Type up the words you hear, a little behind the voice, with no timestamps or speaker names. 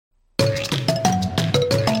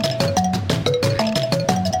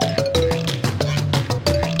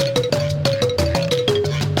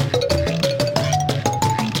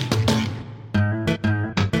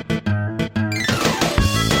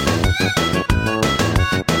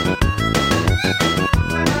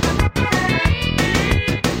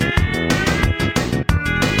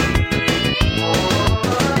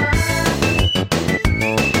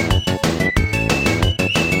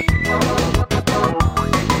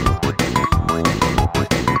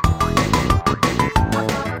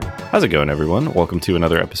How's it going, everyone? Welcome to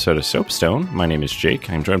another episode of Soapstone. My name is Jake.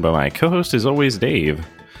 I'm joined by my co-host, as always, Dave.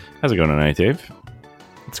 How's it going tonight, Dave?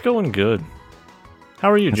 It's going good. How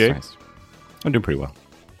are you, Jake? Nice. I'm doing pretty well.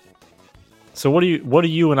 So what do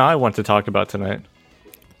you and I want to talk about tonight?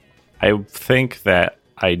 I think that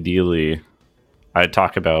ideally I'd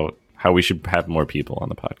talk about how we should have more people on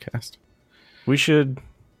the podcast. We should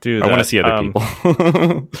do that. I want to see other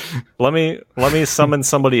people. Let me summon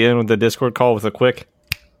somebody in with the Discord call with a quick...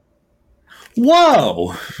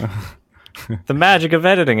 Whoa! The magic of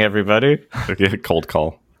editing, everybody. Okay, cold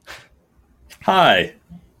call. Hi,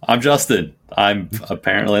 I'm Justin. I'm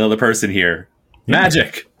apparently another person here.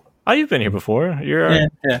 Magic! Oh, you've been here before. You're our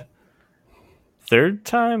third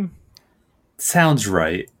time? Sounds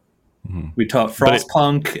right. Mm-hmm. We taught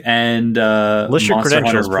Frostpunk and list your Monster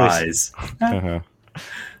Hunter credentials, Rise. Uh-huh.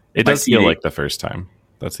 It does feel like the first time.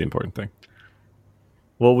 That's the important thing.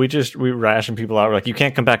 Well, we ration people out. We're like, you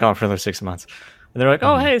can't come back on for another 6 months. And they're like,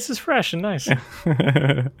 oh, hey, this is fresh and nice.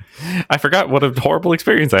 I forgot what a horrible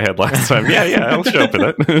experience I had last time. Yeah, I'll show up for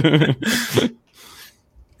that.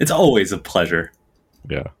 It's always a pleasure.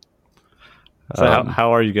 Yeah. So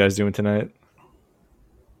how are you guys doing tonight?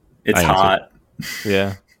 It's hot.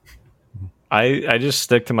 Yeah. I just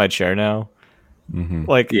stick to my chair now. Mm-hmm.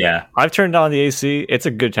 Like, yeah, I've turned on the AC. It's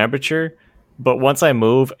a good temperature, but once I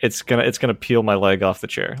move, it's gonna peel my leg off the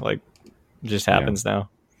chair. Like, it just happens now.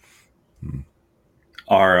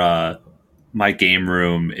 My game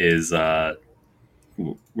room is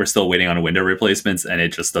we're still waiting on window replacements, and it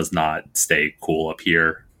just does not stay cool up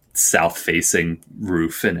here. South facing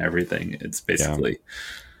roof and everything. It's basically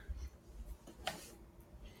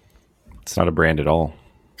it's not a brand at all.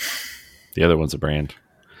 The other one's a brand.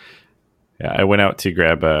 Yeah, I went out to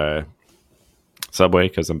grab a Subway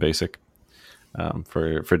because I'm basic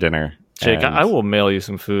for dinner. Jake, I will mail you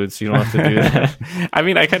some food, so you don't have to do that. I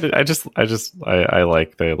mean, I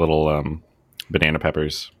like the little banana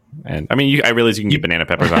peppers, and I mean, I realize you can get banana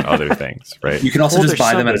peppers on other things, right? You can also just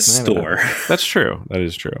buy them at a store. That's true. That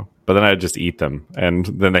is true. But then I just eat them, and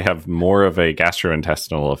then they have more of a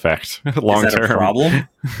gastrointestinal effect long term. Is that a problem?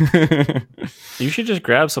 You should just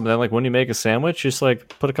grab some. Then, like when you make a sandwich, just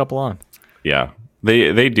like put a couple on. Yeah,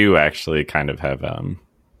 they do actually kind of have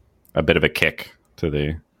a bit of a kick to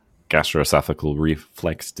the gastroesophageal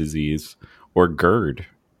reflex disease, or GERD,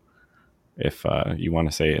 if you want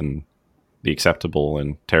to say it in the acceptable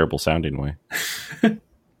and terrible sounding way.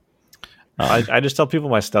 I just tell people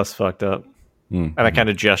my stuff's fucked up, and I kind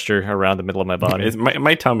of gesture around the middle of my body.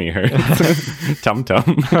 My tummy hurts. Tum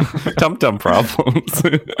problems.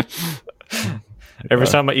 Every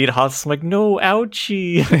time I eat hot, I'm like, no,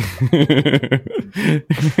 ouchie.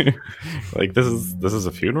 Like this is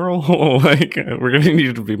a funeral. Like we're gonna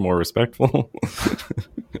need to be more respectful.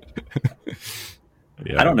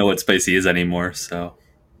 Yeah. I don't know what spicy is anymore, so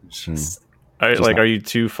are you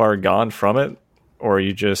too far gone from it, or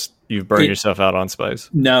you've burned yourself out on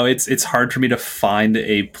spice? No, it's hard for me to find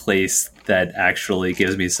a place that actually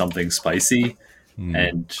gives me something spicy,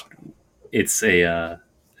 and it's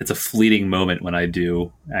a fleeting moment when I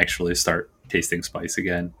do actually start tasting spice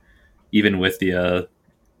again. Even with the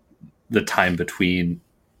time between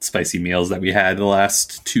spicy meals that we had the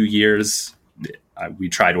last 2 years, we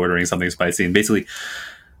tried ordering something spicy, and basically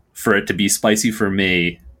for it to be spicy for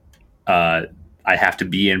me, I have to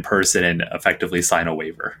be in person and effectively sign a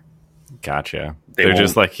waiver. Gotcha. They're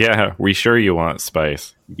just like, yeah, we sure you want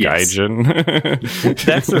spice. Yes. Gaijin.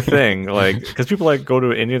 That's the thing. Like, because people like go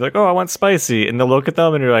to India, like, oh, I want spicy. And they'll look at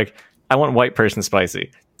them and you're like, I want white person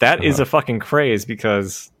spicy. That is a fucking craze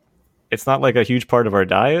because it's not like a huge part of our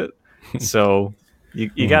diet. So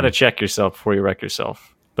you got to check yourself before you wreck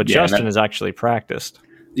yourself. But Justin is actually practiced.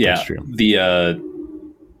 Yeah. That's true.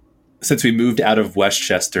 Since we moved out of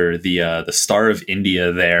Westchester, the Star of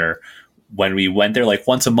India there, when we went there like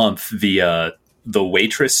once a month, the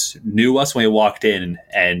waitress knew us when we walked in,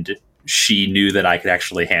 and she knew that I could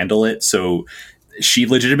actually handle it. So she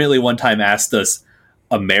legitimately one time asked us,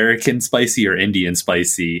 American spicy or Indian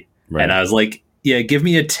spicy? Right. And I was like, yeah, give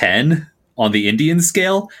me a 10 on the Indian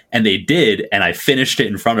scale. And they did, and I finished it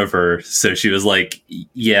in front of her. So she was like,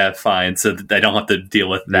 yeah, fine. So I don't have to deal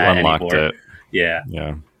with that anymore. It. Yeah.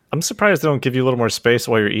 I'm surprised they don't give you a little more space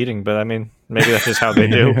while you're eating, but I mean, maybe that's just how they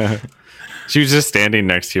do. Yeah. She was just standing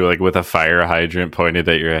next to you, like with a fire hydrant pointed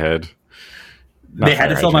at your head. They had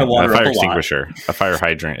to fill my water up a up fire extinguisher. A fire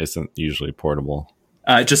hydrant isn't usually portable.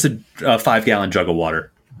 Just a 5-gallon jug of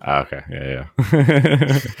water. Okay, yeah.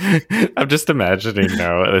 I'm just imagining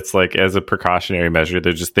now. It's like as a precautionary measure,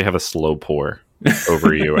 they have a slow pour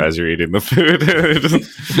over you as you're eating the food.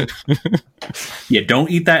 Yeah,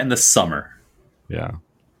 don't eat that in the summer. Yeah.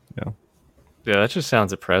 Yeah, that just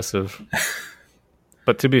sounds oppressive.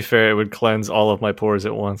 But to be fair, it would cleanse all of my pores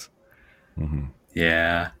at once.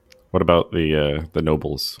 Yeah. What about the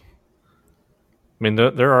nobles? I mean,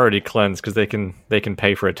 they're already cleansed because they can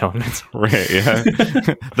pay for atonement. Right, yeah.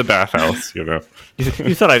 The bathhouse, you know.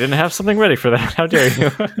 You thought I didn't have something ready for that? How dare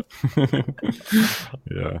you?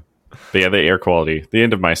 Yeah. But yeah, the air quality. The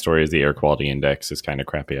end of my story is the air quality index is kind of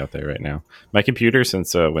crappy out there right now. My computer,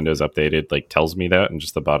 since Windows updated, like tells me that in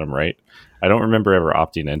just the bottom right. I don't remember ever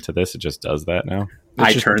opting into this. It just does that now.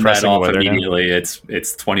 I turned that off immediately. Now. It's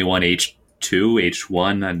 21H2,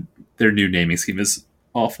 H1, and their new naming scheme is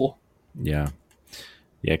awful. Yeah.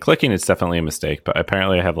 Yeah, clicking is definitely a mistake, but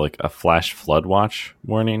apparently I have like a flash flood watch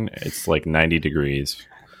warning. It's like 90 degrees.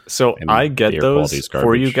 So I get those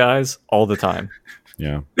for you guys all the time.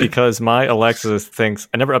 Yeah. Because my Alexa thinks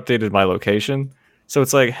I never updated my location. So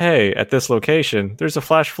it's like, hey, at this location, there's a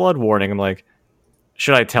flash flood warning. I'm like,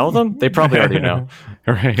 should I tell them? They probably already know.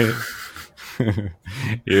 Right.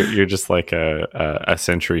 You're just like a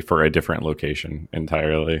sentry for a different location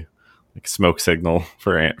entirely. Like smoke signal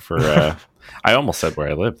for I almost said where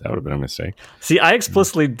I live. That would have been a mistake. See, I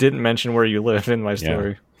explicitly didn't mention where you live in my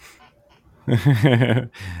story. Yeah.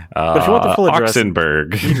 But if you want the full address,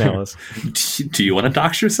 Oxenberg. Email us. Do you want to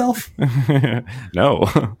dox yourself?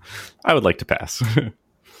 No, I would like to pass.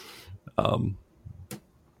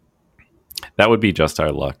 That would be just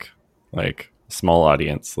our luck. Like, small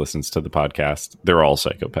audience listens to the podcast. They're all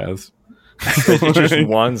psychopaths. It's just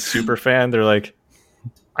one super fan. They're like,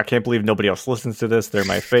 I can't believe nobody else listens to this. They're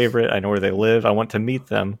my favorite. I know where they live. I want to meet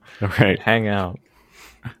them. Right. Hang out.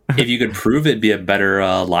 If you could prove it, be a better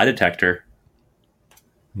lie detector.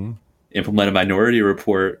 Implement a minority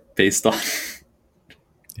report based on.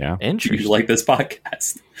 Yeah. Interesting. You like this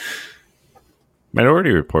podcast?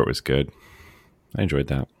 Minority Report was good. I enjoyed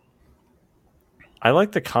that. I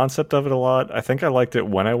like the concept of it a lot. I think I liked it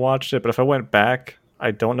when I watched it, but if I went back,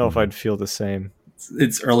 I don't know if I'd feel the same.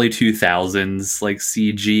 It's early 2000s, like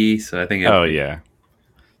CG, so I think. Oh yeah,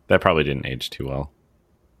 that probably didn't age too well.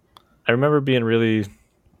 I remember being really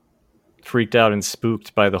freaked out and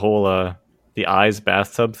spooked by the whole the eyes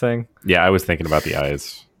bathtub thing. Yeah, I was thinking about the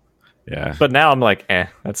eyes. Yeah, but now I'm like,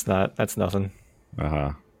 that's nothing.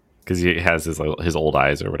 Because he has his old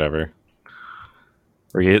eyes or whatever,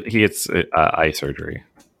 or he gets eye surgery,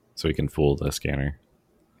 so he can fool the scanner.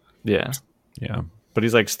 Yeah. But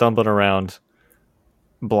he's like stumbling around,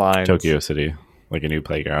 blind. Tokyo City, like a new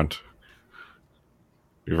playground.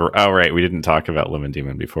 Oh right, we didn't talk about Lemon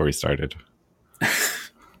Demon before we started.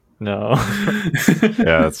 No.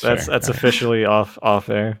 Yeah, that's officially off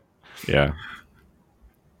air. Yeah.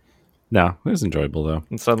 No, it was enjoyable though.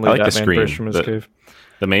 And suddenly, I like the screen. From his cave.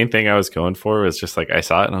 The main thing I was going for was just like I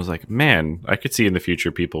saw it and I was like, man, I could see in the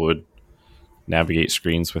future people would navigate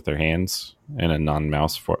screens with their hands in a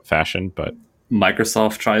non-mouse fashion, but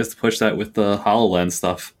Microsoft tries to push that with the HoloLens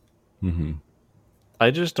stuff. Mm-hmm.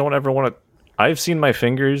 I just don't ever want to. I've seen my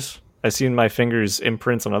fingers. I've seen my fingers'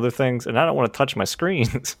 imprints on other things, and I don't want to touch my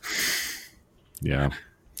screens. Yeah.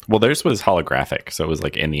 Well, theirs was holographic, so it was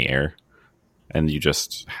like in the air, and you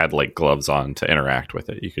just had like gloves on to interact with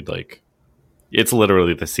it. You could like, it's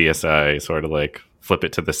literally the CSI sort of like flip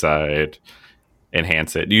it to the side,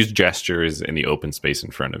 enhance it, use gestures in the open space in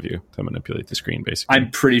front of you to manipulate the screen, basically. I'm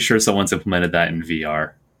pretty sure someone's implemented that in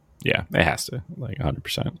VR. Yeah, it has to, like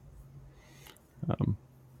 100%.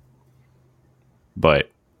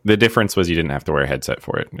 But the difference was you didn't have to wear a headset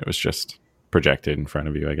for it. It was just projected in front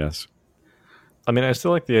of you, I guess. I mean, I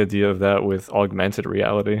still like the idea of that with augmented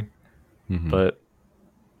reality, but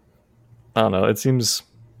I don't know. It seems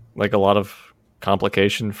like a lot of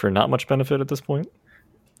complication for not much benefit at this point.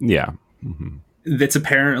 Yeah. It's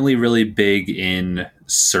apparently really big in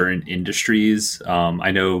certain industries. I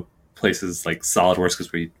know places like SolidWorks,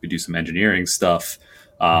 because we do some engineering stuff.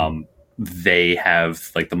 They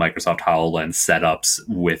have like the Microsoft HoloLens setups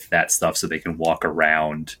with that stuff so they can walk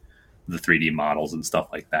around the 3D models and stuff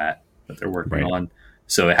like that they're working on.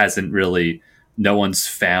 So it hasn't really, no one's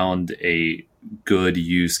found a good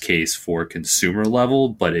use case for consumer level,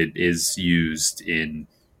 but it is used in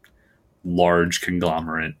large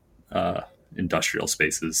conglomerate industrial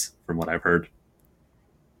spaces from what I've heard.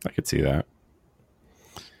 I could see that.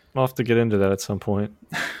 I'll have to get into that at some point.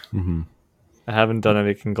 I haven't done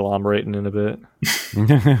any conglomerating in a bit.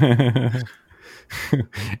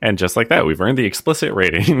 And just like that, we've earned the explicit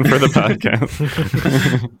rating for the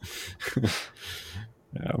podcast.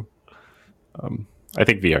 Yeah. I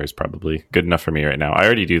think VR is probably good enough for me right now. I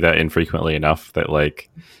already do that infrequently enough that like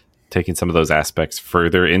taking some of those aspects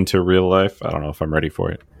further into real life, I don't know if I'm ready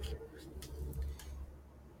for it.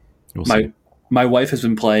 My wife has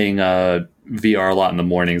been playing VR a lot in the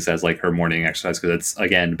mornings as like her morning exercise because it's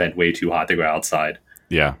again been way too hot to go outside.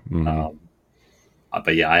 Yeah.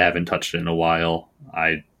 But yeah, I haven't touched it in a while.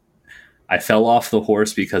 I fell off the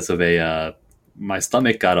horse because of my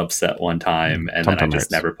stomach got upset one time, and then I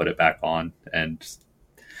just never put it back on. And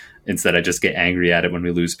instead, I just get angry at it when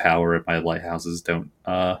we lose power and my lighthouses don't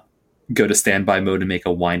go to standby mode and make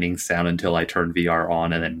a whining sound until I turn VR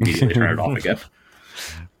on and then immediately turn it off again.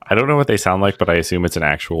 I don't know what they sound like, but I assume it's an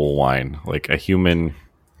actual whine, like a human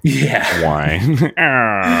whine.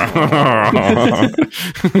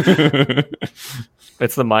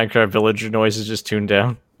 It's the Minecraft villager noises just tuned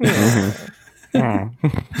down.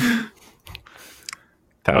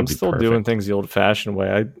 I'm still doing things the old-fashioned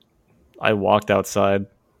way. I walked outside.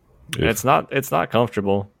 And it's not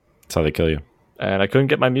comfortable. That's how they kill you. And I couldn't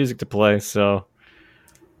get my music to play, so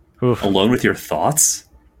alone with your thoughts.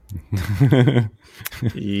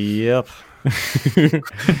 Yep.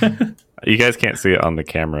 You guys can't see it on the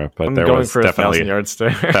camera, but there was definitely a 1,000-yard stare.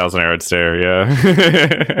 1,000-yard stare,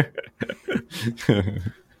 yeah.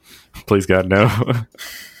 Please God, no.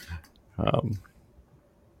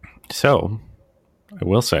 So, I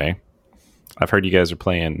will say, I've heard you guys are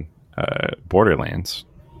playing Borderlands.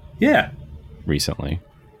 Yeah. Recently.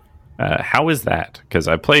 How is that? Because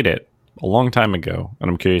I played it a long time ago, and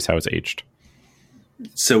I'm curious how it's aged.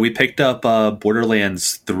 So we picked up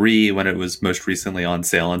Borderlands 3 when it was most recently on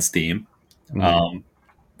sale on Steam.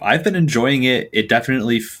 I've been enjoying it. It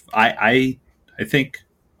definitely, I think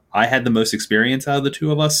I had the most experience out of the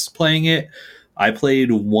two of us playing it. I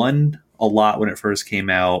played 1 a lot when it first came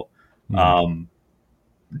out.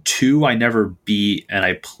 2 I never beat, and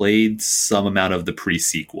I played some amount of the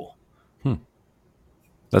pre-sequel.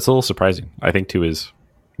 That's a little surprising. I think 2 is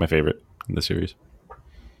my favorite in the series.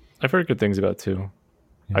 I've heard good things about 2.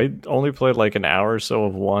 Yeah. I only played like an hour or so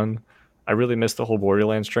of 1. I really missed the whole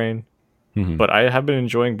Borderlands train. But I have been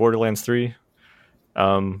enjoying Borderlands 3.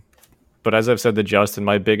 But as I've said to Justin,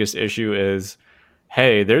 my biggest issue is,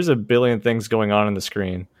 hey, there's a billion things going on the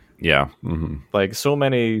screen. Yeah. Like so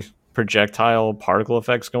many projectile particle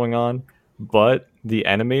effects going on, but the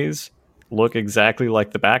enemies look exactly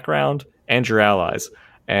like the background and your allies.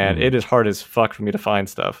 And it is hard as fuck for me to find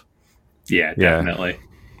stuff. Yeah, definitely.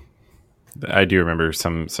 I do remember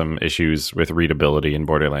some issues with readability in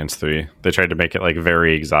Borderlands 3. They tried to make it like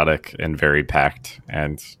very exotic and very packed,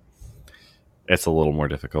 and it's a little more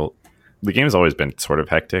difficult. The game's always been sort of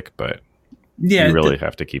hectic, but you really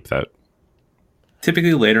have to keep that.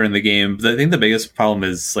 Typically later in the game, I think the biggest problem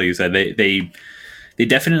is, like you said, they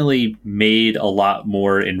definitely made a lot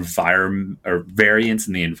more environment or variance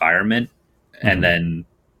in the environment, and then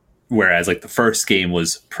whereas like the first game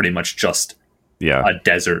was pretty much just a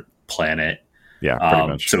desert planet, pretty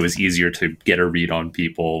much. So it was easier to get a read on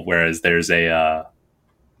people, whereas there's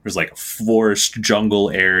like a forest jungle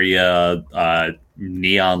area,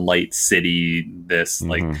 neon light city,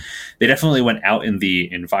 like they definitely went out in the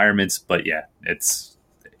environments, but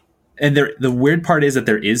the weird part is that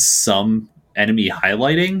there is some enemy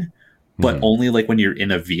highlighting, but only like when you're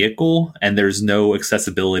in a vehicle, and there's no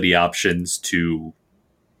accessibility options to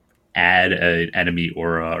add an enemy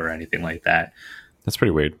aura or anything like that. That's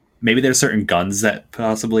pretty weird. Maybe there's certain guns that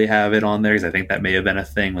possibly have it on there, because I think that may have been a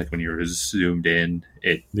thing. Like when you were zoomed in,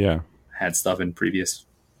 it had stuff in previous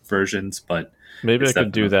versions. But maybe I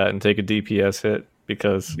could do that and take a DPS hit,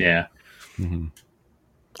 because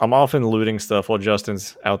I'm often looting stuff while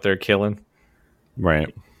Justin's out there killing.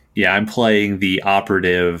 Right. Yeah, I'm playing the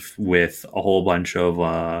operative with a whole bunch of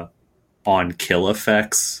on kill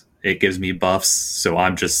effects. It gives me buffs, so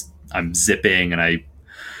I'm zipping, and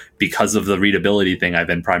because of the readability thing, I've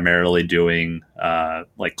been primarily doing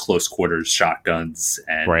like close quarters shotguns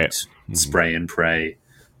and spray and pray.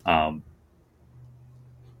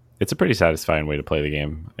 It's a pretty satisfying way to play the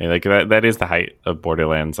game. I mean, like that is the height of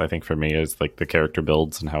Borderlands, I think, for me, is like the character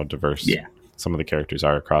builds and how diverse some of the characters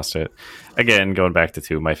are across it. Again, going back to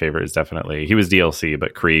 2, my favorite is definitely, he was DLC,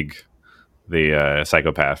 but Krieg, the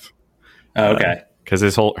psychopath. Oh, okay. Because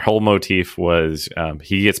his whole motif was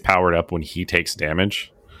he gets powered up when he takes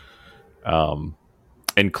damage.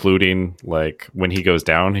 Including like when he goes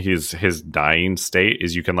down, his dying state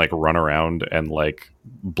is you can like run around and like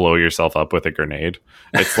blow yourself up with a grenade.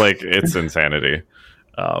 It's like it's insanity.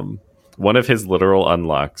 One of his literal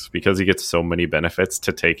unlocks, because he gets so many benefits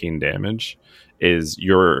to taking damage, is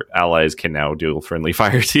your allies can now do friendly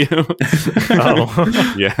fire to you.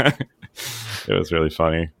 Yeah, it was really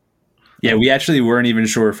funny. Yeah, we actually weren't even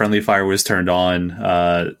sure friendly fire was turned on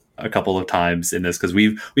a couple of times in this, because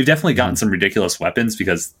we've definitely gotten some ridiculous weapons,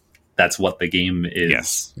 because that's what the game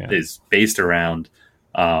is based around.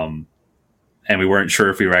 And and we weren't sure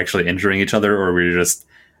if we were actually injuring each other or we were just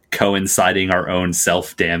coinciding our own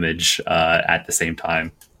self-damage at the same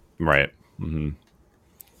time. Right. Mm-hmm.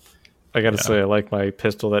 I gotta say, I like my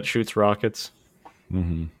pistol that shoots rockets.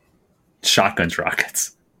 Mm-hmm. Shotguns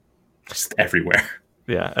rockets. Just everywhere.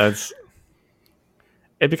 Yeah,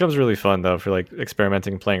 it becomes really fun, though, for like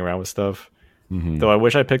experimenting and playing around with stuff. Mm-hmm. Though I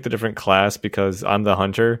wish I picked a different class because I'm the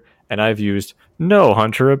hunter, and I've used no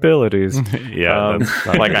hunter abilities. That's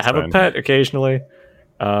like I have a pet occasionally,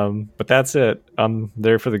 but that's it. I'm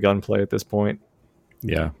there for the gunplay at this point.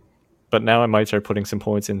 Yeah. But now I might start putting some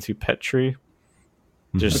points into pet tree,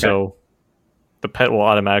 just so the pet will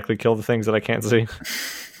automatically kill the things that I can't see.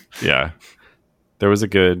 Yeah. There was a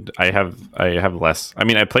good. I have less. I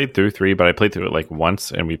mean, I played through 3, but I played through it like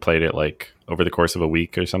once, and we played it like over the course of a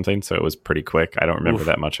week or something. So it was pretty quick. I don't remember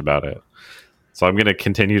that much about it. So I'm going to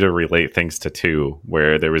continue to relate things to 2,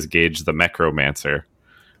 where there was Gage the Mechromancer,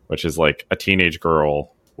 which is like a teenage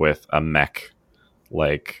girl with a mech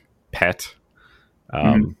like pet.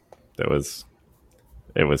 It was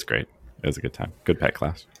great. It was a good time. Good pet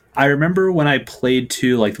class. I remember when I played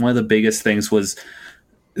 2, like one of the biggest things was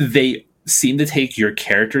they seem to take your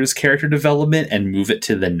character's character development and move it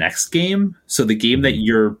to the next game. So the game that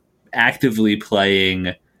you're actively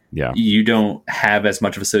playing, you don't have as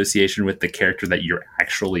much of association with the character that you're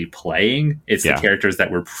actually playing. It's the characters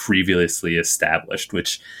that were previously established,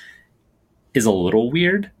 which is a little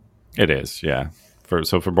weird. It is, yeah. For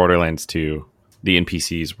Borderlands 2, the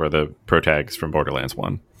NPCs were the protags from Borderlands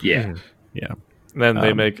 1. Yeah. Yeah. And then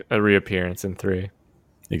they make a reappearance in 3.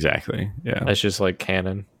 Exactly. Yeah. That's just like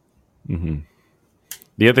canon. Mm-hmm.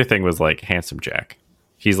 The other thing was like Handsome Jack.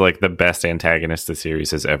 He's like the best antagonist the series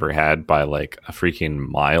has ever had by like a freaking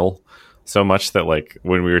mile. So much that like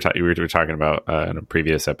when we were talking about in a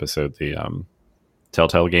previous episode the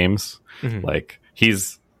Telltale games, like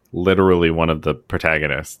he's literally one of the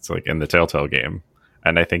protagonists like in the Telltale game.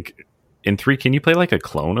 And I think in 3, can you play like a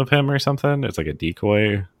clone of him or something? It's like a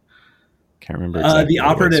decoy. Can't remember exactly. The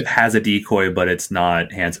operative has a decoy, but it's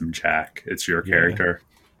not Handsome Jack. It's your character.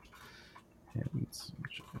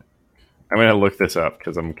 I'm going to look this up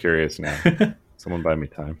because I'm curious now. Someone buy me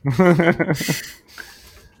time.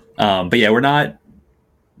 But yeah, we're not...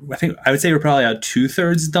 I would say we're probably about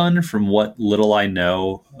 2/3 done from what little I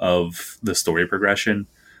know of the story progression.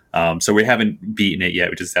 So we haven't beaten it yet.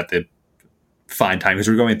 We just have to find time because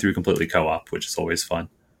we're going through completely co-op, which is always fun.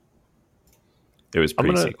 It was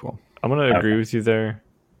pre-sequel. I'm going to agree with you there.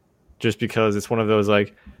 Just because it's one of those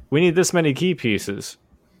like, we need this many key pieces.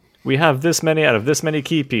 We have this many out of this many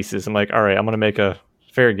key pieces. I'm like, all right, I'm going to make a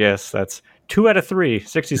fair guess. That's 2 out of 3,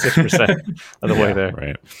 66% of the way there.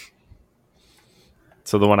 Right.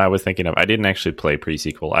 So the one I was thinking of, I didn't actually play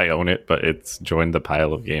pre-sequel. I own it, but it's joined the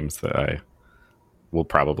pile of games that I will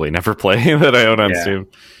probably never play that I own on Steam.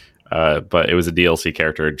 But it was a DLC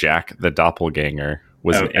character. Jack the Doppelganger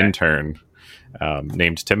was an intern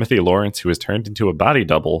named Timothy Lawrence, who was turned into a body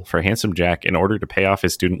double for Handsome Jack in order to pay off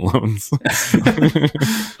his student loans.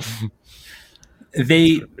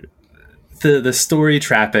 The story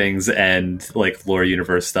trappings and like lore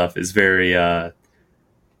universe stuff is very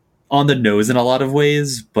on the nose in a lot of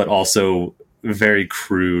ways, but also very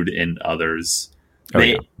crude in others.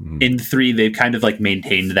 In 3, they've kind of like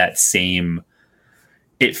maintained that same.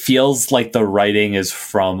 It feels like the writing is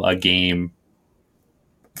from a game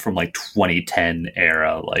from like 2010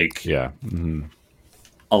 era. Like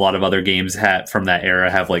a lot of other games from that era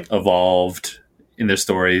have like evolved in their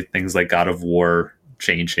story. Things like God of War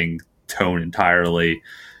changing tone entirely.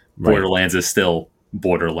 Right. Borderlands is still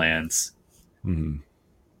Borderlands. I mean,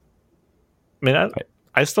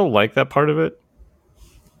 I still like that part of it,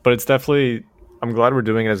 but it's definitely. I'm glad we're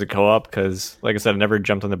doing it as a co-op because, like I said, I never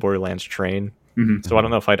jumped on the Borderlands train, so I don't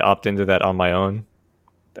know if I'd opt into that on my own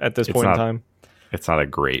at this point in time. It's not a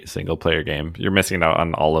great single player game. You're missing out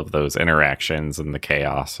on all of those interactions and the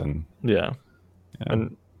chaos and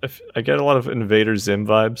and if I get a lot of Invader Zim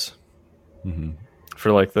vibes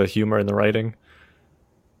for like the humor and the writing,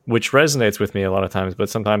 which resonates with me a lot of times. But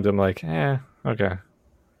sometimes I'm like, okay,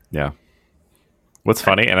 yeah. What's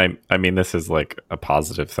funny, and I mean this is like a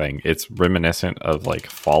positive thing. It's reminiscent of like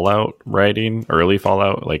Fallout writing, early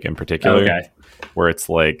Fallout, like in particular, where it's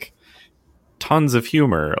like tons of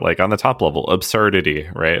humor, like on the top level, absurdity,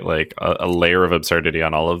 right? Like a layer of absurdity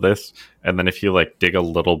on all of this. And then if you like dig a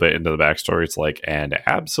little bit into the backstory, it's like an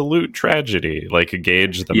absolute tragedy. Like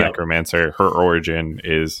Gage, the Necromancer, her origin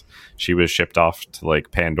is she was shipped off to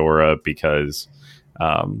like Pandora because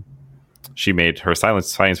she made her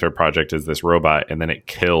science fair project as this robot, and then it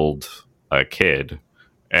killed a kid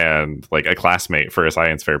and like a classmate for a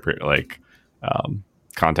science fair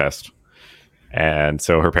contest. And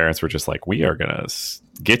so her parents were just like, we are going to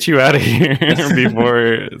get you out of here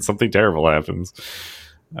before something terrible happens.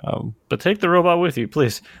 But take the robot with you,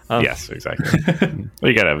 please. Yes, exactly.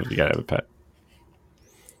 Well, you gotta have a pet.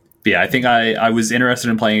 Yeah, I think I was interested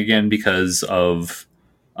in playing again because of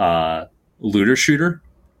looter shooter.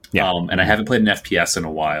 Yeah. And I haven't played an FPS in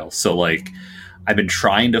a while. So like I've been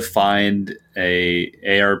trying to find a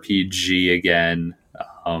ARPG again,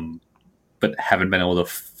 but haven't been able to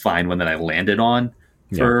find one that I landed on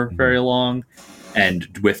for very long.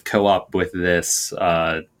 And with co-op with this,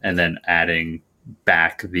 and then adding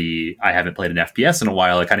back I haven't played an FPS in a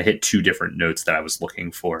while, I kind of hit two different notes that I was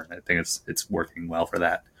looking for. I think it's working well for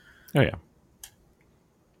that. Oh yeah.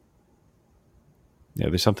 Yeah,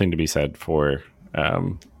 there's something to be said for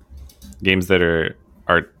games that are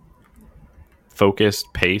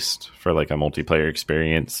focused, paced for like a multiplayer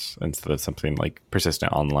experience instead of something like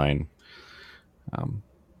persistent online,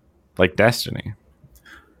 like Destiny.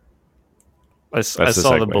 I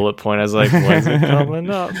saw the bullet point. I was like, when's it coming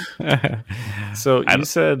up? So you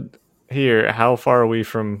said here, how far are we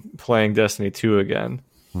from playing Destiny 2 again?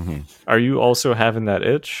 Mm-hmm. Are you also having that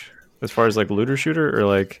itch as far as like looter shooter or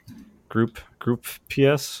like group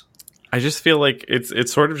PS? I just feel like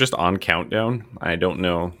it's sort of just on countdown. I don't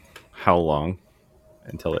know how long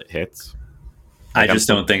until it hits. Like I just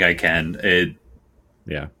don't think I can.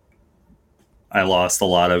 Yeah. I lost a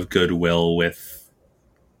lot of goodwill with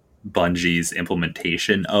Bungie's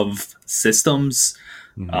implementation of systems.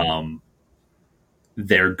 Mm-hmm.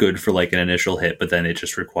 They're good for like an initial hit, but then it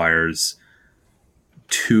just requires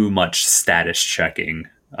too much status checking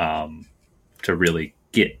to really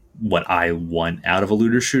get what I want out of a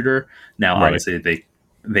looter shooter. Now, obviously,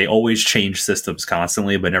 they always change systems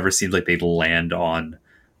constantly, but never seems like they land on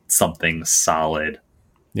something solid.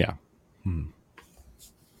 Yeah.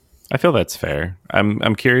 I feel that's fair.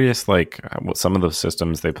 I'm curious, like what some of the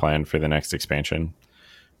systems they plan for the next expansion,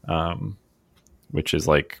 which is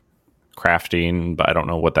like crafting, but I don't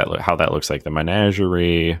know how that looks like. The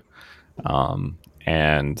menagerie,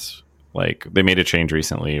 and like they made a change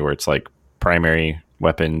recently where it's like primary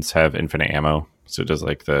weapons have infinite ammo, so it does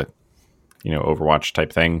like the Overwatch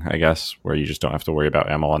type thing, I guess, where you just don't have to worry about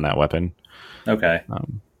ammo on that weapon. Okay.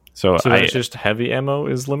 So it's just heavy ammo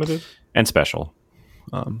is limited and special.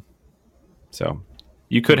 So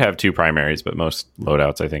you could have two primaries, but most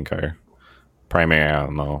loadouts I think are primary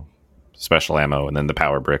ammo, special ammo, and then the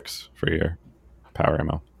power bricks for your power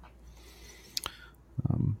ammo.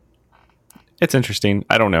 It's interesting.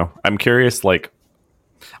 I don't know. I'm curious. Like,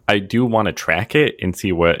 I do want to track it and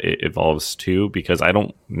see what it evolves to, because I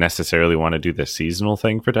don't necessarily want to do the seasonal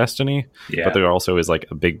thing for Destiny. Yeah. But there also is like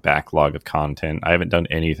a big backlog of content. I haven't done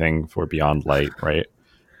anything for Beyond Light, right?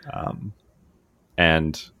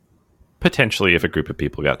 And potentially, if a group of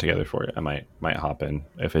people got together for it, I might hop in.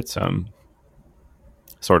 If it's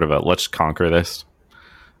sort of a let's conquer this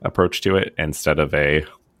approach to it instead of a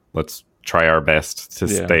let's try our best to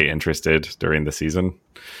stay interested during the season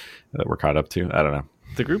that we're caught up to. I don't know.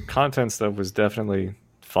 The group content stuff was definitely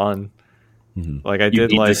fun. Mm-hmm. Like I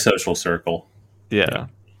did like the social circle. Yeah.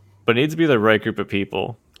 But it needs to be the right group of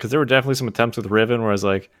people, because there were definitely some attempts with Riven where I was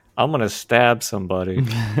like, I'm going to stab somebody.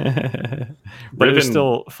 But it was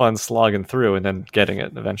still fun slogging through and then getting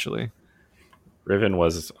it eventually. Riven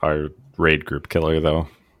was our raid group killer, though.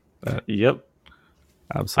 Yep.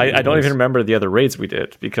 Absolutely. I don't even remember the other raids we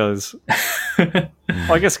did, because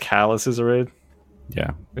I guess Callus is a raid.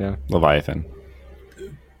 Yeah. Yeah. Leviathan.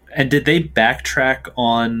 And did they backtrack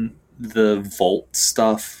on the Vault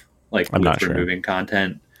stuff? Like, I'm not removing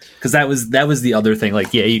content? Because that was the other thing.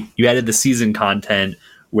 Like, you added the season content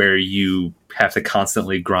where you have to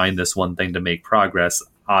constantly grind this one thing to make progress.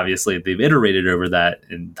 Obviously, they've iterated over that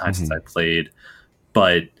in time since I played,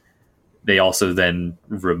 but they also then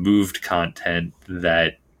removed content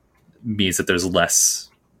that means that there's less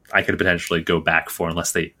I could potentially go back for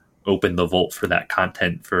unless they open the vault for that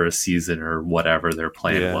content for a season or whatever their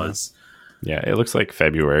plan was. Yeah, it looks like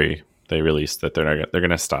February they released that they're going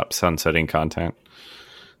to stop sunsetting content.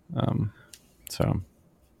 So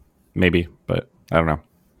maybe, but I don't know.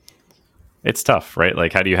 It's tough, right?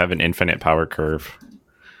 Like, how do you have an infinite power curve?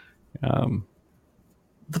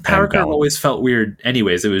 The power curve always felt weird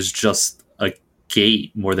anyways. It was just a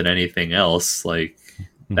gate more than anything else. Like,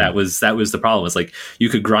 that was the problem. It's like you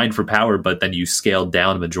could grind for power, but then you scaled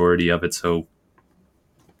down the majority of it. So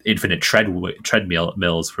infinite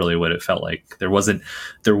treadmill is really what it felt like. There wasn't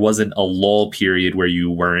a lull period where you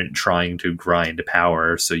weren't trying to grind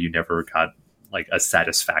power. So you never got like a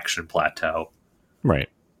satisfaction plateau. Right.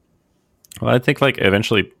 Well, I think like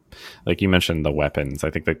eventually, like you mentioned the weapons, I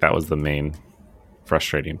think like that was the main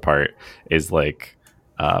frustrating part is like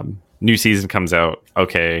new season comes out.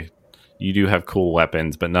 Okay, you do have cool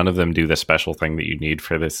weapons, but none of them do the special thing that you need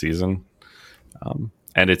for this season.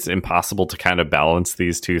 And it's impossible to kind of balance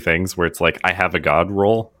these two things where it's like, I have a god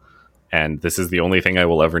roll and this is the only thing I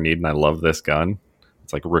will ever need. And I love this gun.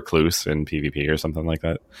 It's like Recluse in PvP or something like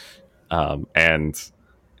that. And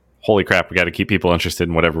holy crap, we got to keep people interested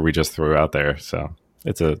in whatever we just threw out there. So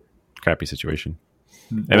it's a crappy situation.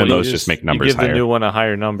 MMOs just make numbers you give higher. the new one a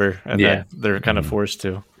higher number, and then they're kind of forced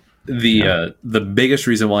to. The biggest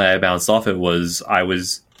reason why I bounced off it was I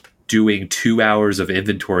was doing 2 hours of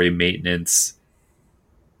inventory maintenance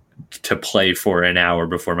to play for an hour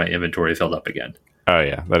before my inventory filled up again. Oh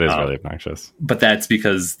yeah, that is really obnoxious. But that's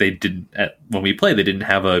because they didn't, when we played, they didn't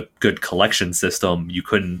have a good collection system. You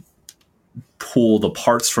couldn't pull the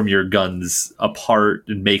parts from your guns apart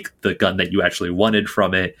and make the gun that you actually wanted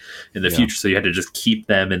from it in the future. So you had to just keep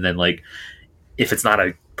them. And then like, if it's not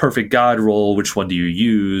a perfect god roll, which one do you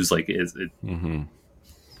use? Like, is it? Mm-hmm.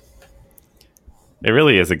 It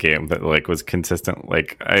really is a game that like was consistent.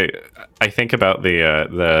 Like I think about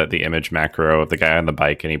the image macro of the guy on the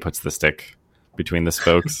bike and he puts the stick between the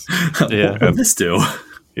spokes. Yeah, what this do?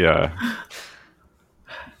 Yeah.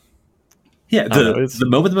 Yeah, the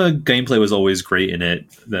moment gameplay was always great in it,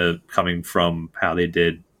 coming from how they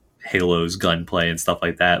did Halo's gunplay and stuff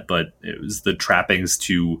like that, but it was the trappings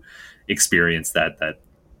to experience that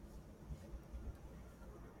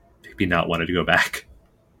maybe not wanted to go back.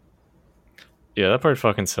 Yeah, that part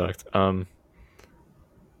fucking sucked. Like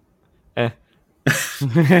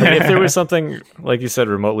if there was something, like you said,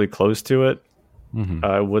 remotely close to it,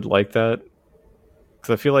 I would like that.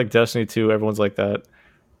 Because I feel like Destiny 2, everyone's like that.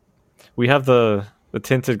 We have the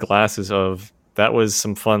tinted glasses of that was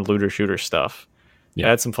some fun looter shooter stuff. Yeah. It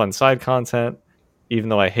had some fun side content, even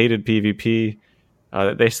though I hated PvP.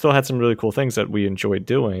 They still had some really cool things that we enjoyed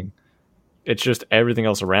doing. It's just everything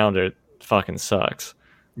else around it fucking sucks.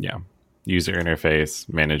 Yeah. User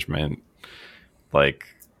interface, management, like,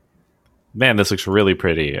 man, this looks really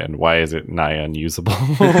pretty, and why is it nigh unusable?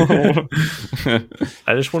 I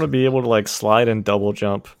just want to be able to like slide and double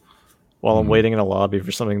jump while I'm waiting in a lobby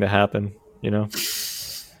for something to happen, you know?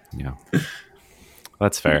 Yeah.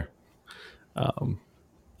 That's fair.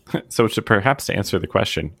 So perhaps to answer the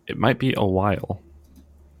question, it might be a while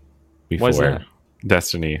before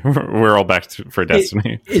Destiny. We're all back for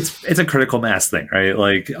Destiny. It's a critical mass thing, right?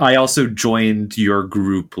 Like I also joined your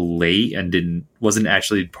group late and wasn't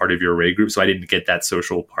actually part of your raid group, so I didn't get that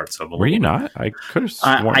social part. So were you not? I could have.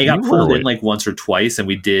 I got pulled in like once or twice, and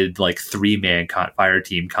we did like 3-man fire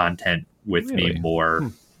team content with me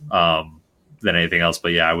more than anything else.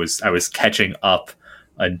 But yeah, I was catching up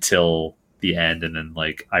until the end, and then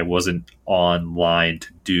like I wasn't online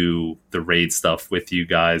to do the raid stuff with you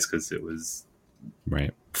guys because it was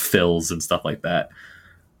fills and stuff like that,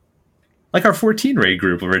 like our 14 raid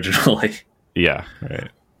group originally. Yeah, right.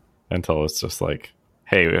 Until it's just like,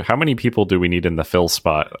 hey, how many people do we need in the fill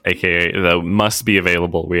spot, aka the must be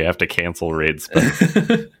available, we have to cancel raids.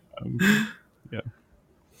 Yeah,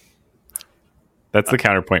 that's the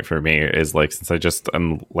counterpoint for me, is like, since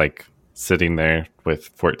I'm like sitting there with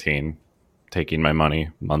 14 taking my money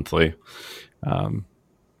monthly.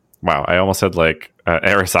 Wow, I almost said like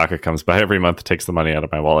Arasaka comes by every month, takes the money out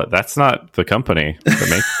of my wallet. That's not the company that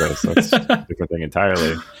makes this. That's a different thing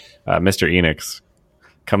entirely. Mr. Enix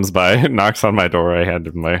comes by, knocks on my door. I hand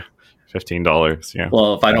him my $15. Yeah.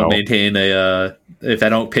 Well, if I don't if I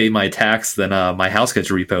don't pay my tax, then my house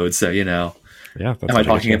gets repoed. So you know. Yeah. Am I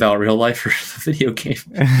talking about real life or the video game?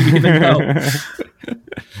 You even know.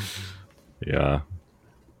 Yeah.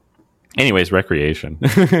 Anyways, recreation.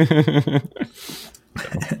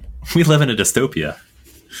 We live in a dystopia.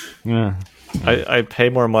 Yeah. I pay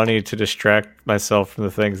more money to distract myself from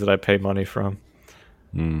the things that I pay money from.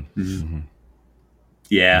 Mm-hmm.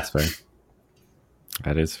 Yeah. That's fair.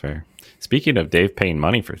 That is fair. Speaking of Dave paying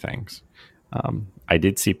money for things, I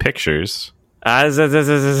did see pictures of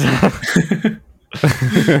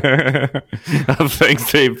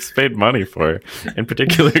things Dave's paid money for, in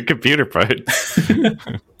particular computer parts.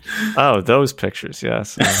 Oh, those pictures,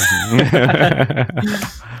 yes.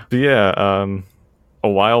 But yeah, a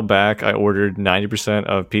while back I ordered 90%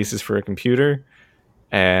 of pieces for a computer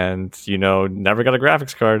and, never got a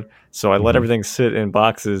graphics card. So I let everything sit in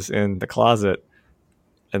boxes in the closet.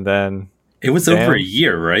 And then... It was over a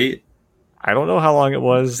year, right? I don't know how long it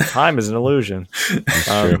was. Time is an illusion.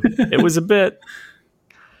 It was a bit.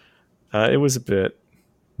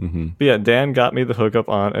 Mm-hmm. But yeah, Dan got me the hookup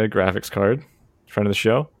on a graphics card, friend of the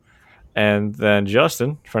show. And then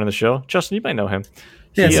Justin, friend of the show. Justin, you might know him.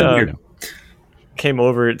 Yeah, came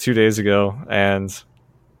over 2 days ago and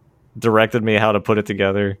directed me how to put it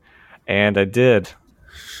together, and I did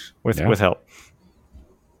with help.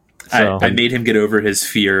 So, I made him get over his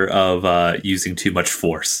fear of using too much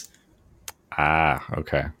force. Ah,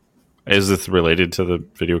 okay. Is this related to the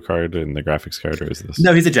video card and the graphics card, or is this?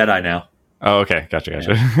 No, he's a Jedi now. Oh, okay. Gotcha.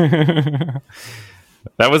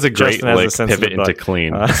 That was a great like pivot into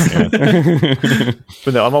clean.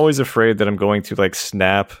 But no, I'm always afraid that I'm going to like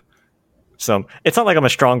snap some. It's not like I'm a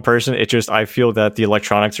strong person. It's just I feel that the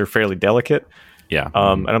electronics are fairly delicate. Yeah.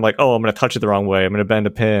 And I'm like, oh, I'm going to touch it the wrong way. I'm going to bend a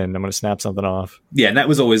pin. I'm going to snap something off. Yeah, and that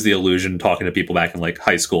was always the illusion talking to people back in like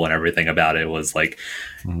high school and everything about it was like,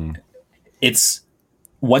 it's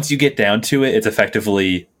once you get down to it, it's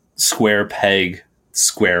effectively square peg,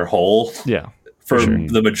 square hole. Yeah. For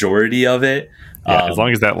the majority of it. Yeah, as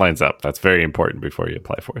long as that lines up, that's very important before you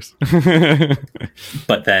apply force.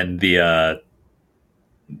 But then so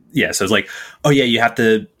it's like, oh yeah, you have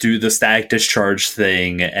to do the static discharge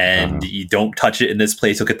thing, and you don't touch it in this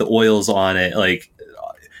place. You'll get the oils on it. Like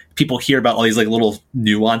people hear about all these like little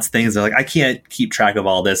nuanced things. They're like, I can't keep track of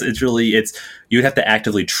all this. It's you would have to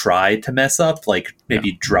actively try to mess up, like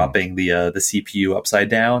maybe dropping the CPU upside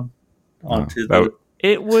down onto the.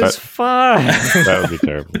 It was fine. That would be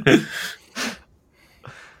terrible.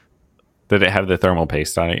 Did it have the thermal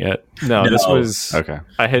paste on it yet? No, this was okay.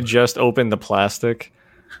 I had just opened the plastic,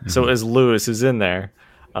 so it was loose. It's in there,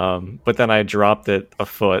 but then I dropped it a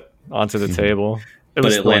foot onto the table.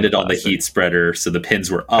 But it landed on the heat spreader, so the pins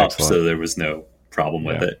were up, so there was no problem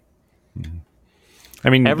with it. I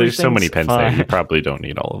mean, there's so many pins there. You probably don't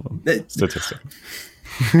need all of them. Statistically.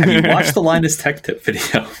 Have you watched the Linus Tech Tip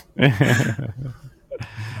video?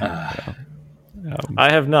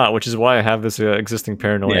 I have not, which is why I have this existing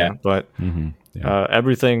paranoia. Yeah. But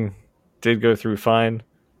everything did go through fine.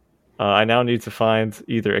 I now need to find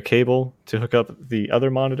either a cable to hook up the other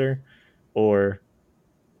monitor or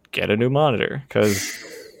get a new monitor, because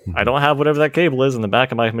I don't have whatever that cable is in the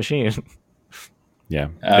back of my machine. Yeah.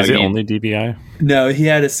 Is it only DVI? No, he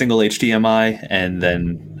had a single HDMI and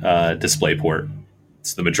then DisplayPort.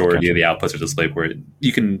 So the majority of the outputs are DisplayPort.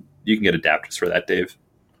 You can get adapters for that, Dave.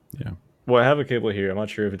 Yeah. Well, I have a cable here. I'm not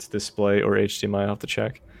sure if it's display or HDMI. I'll have to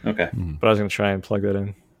check. Okay. But I was going to try and plug that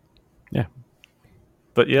in. Yeah.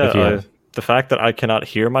 But yeah, the fact that I cannot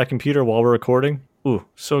hear my computer while we're recording, ooh,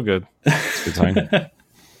 so good. It's a good sign.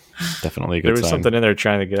 Definitely a good sign. There was something in there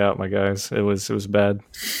trying to get out, my guys. It was bad.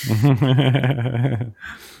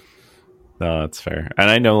 No, that's fair.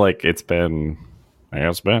 And I know like it's been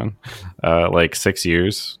like 6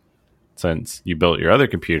 years since you built your other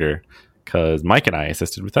computer, because Mike and I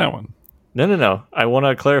assisted with that one. No. I want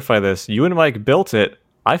to clarify this. You and Mike built it.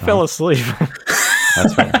 I fell asleep.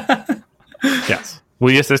 That's fair. Yes.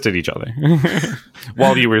 We assisted each other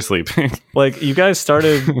while you were sleeping. Like, you guys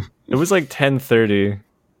started, it was like 10:30.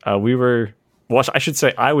 I should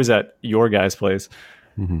say I was at your guys' place.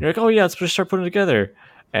 You're like, oh yeah, let's just start putting it together.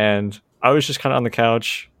 And I was just kind of on the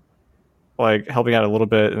couch, like helping out a little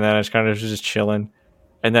bit. And then I was kind of just chilling.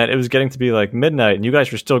 And then it was getting to be like midnight and you guys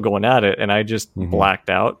were still going at it. And I just blacked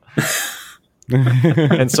out.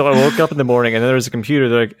 And so I woke up in the morning and then there was a computer.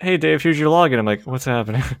 They're like, hey Dave, here's your login. I'm like, what's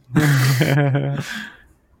happening?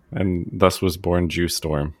 And thus was born Juice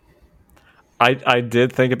Storm. I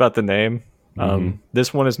did think about the name.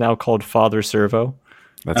 This one is now called Father Servo.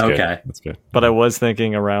 That's okay. Good. That's good. But I was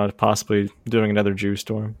thinking around possibly doing another Juice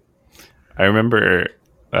Storm. I remember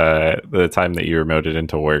the time that you remoted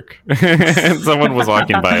into work and someone was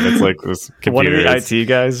walking by and it's like this computer. One of the IT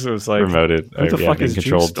guys was like, remoted. What the fuck is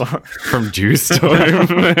controlled Juice Storm? From Juice Storm.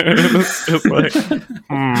 It's like,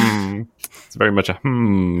 It's very much a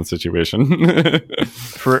situation.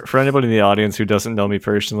 For anybody in the audience who doesn't know me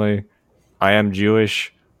personally, I am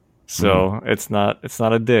Jewish, so it's not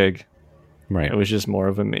a dig. Right. It was just more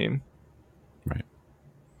of a meme. Right.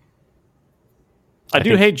 I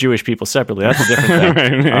do hate Jewish people separately. That's a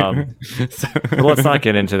different thing. But let's not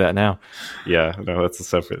get into that now. Yeah, no, that's a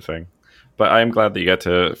separate thing. But I'm glad that you got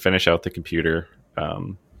to finish out the computer.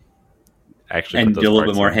 Actually, and you're a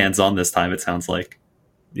little bit more hands-on this time, it sounds like.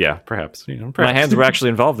 Yeah, perhaps. My hands were actually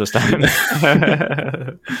involved this time.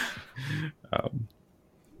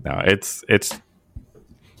 No, it's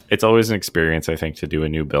always an experience, I think, to do a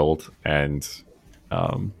new build, and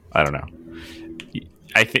I don't know.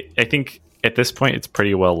 I think at this point it's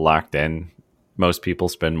pretty well locked in. Most people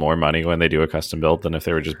spend more money when they do a custom build than if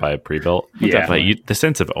they were just buy a pre-built. Yeah, but the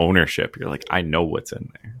sense of ownership, you're like, I know what's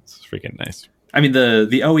in there. It's freaking nice. I mean,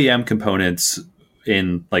 the OEM components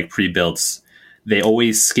in like pre-builts, they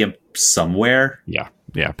always skimp somewhere. Yeah,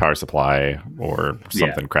 power supply or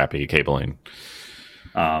something crappy, cabling.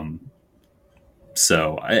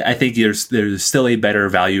 So I think there's still a better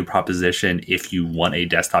value proposition if you want a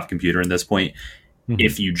desktop computer in this point. Mhm.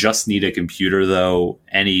 If you just need a computer, though,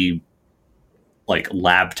 any like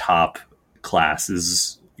laptop class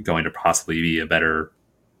is going to possibly be a better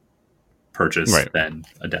purchase Right. than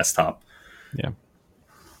a desktop. Yeah.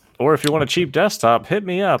 Or if you want a cheap desktop, hit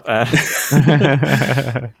me up.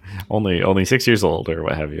 only 6 years old or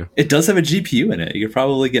what have you. It does have a GPU in it. You could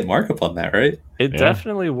probably get markup on that, right? It Yeah.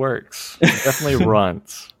 definitely works. It definitely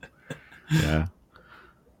runs. Yeah.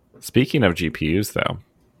 Speaking of GPUs, though,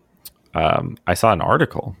 I saw an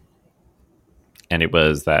article, and it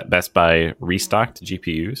was that Best Buy restocked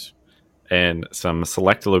GPUs in some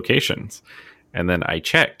select locations. And then I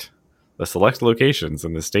checked the select locations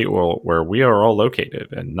in the state where we are all located,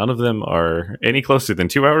 and none of them are any closer than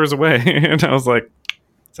 2 hours away. And I was like,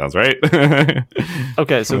 sounds right.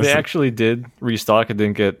 Okay, so they actually did restock and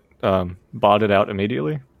didn't get botted out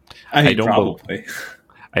immediately? I mean, don't probably.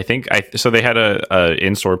 I think so they had a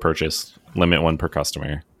in-store purchase limit, one per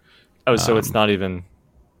customer. Oh, so it's not even...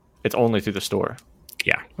 It's only through the store.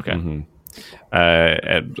 Yeah. Okay. Mhm.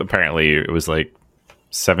 And apparently it was like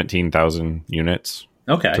 17,000 units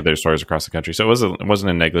Okay. to their stores across the country. So it wasn't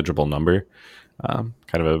a negligible number. Kind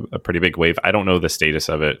of a pretty big wave. I don't know the status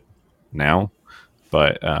of it now,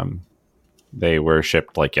 but they were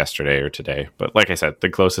shipped like yesterday or today. But like I said, the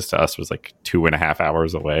closest to us was like 2.5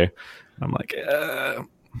 hours away. I'm like,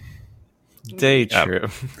 Day trip.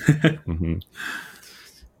 mhm.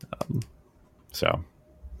 So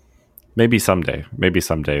maybe someday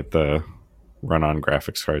the run-on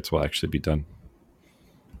graphics cards will actually be done.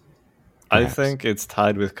 I Perhaps. think it's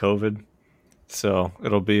tied with COVID, so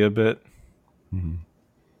it'll be a bit.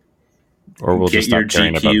 Or we'll Get just your stop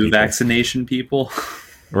caring about GPU people. vaccination, people.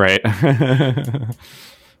 Right.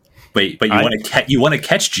 Wait, but you want to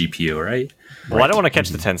catch GPU, right? Well, I don't want to catch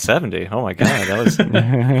the 1070. Oh my god, that was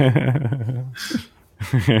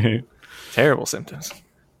terrible symptoms.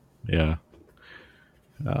 Yeah.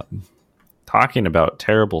 Talking about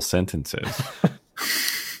terrible sentences.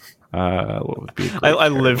 What would be a great I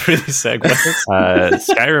live for these segues.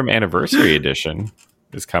 Skyrim Anniversary Edition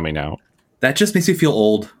is coming out. That just makes me feel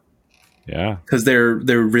old Yeah. because they're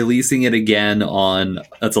releasing it again on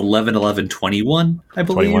that's 11/11/21, I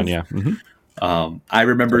believe. 21, yeah. Mhm. I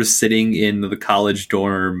remember sitting in the college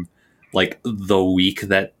dorm like the week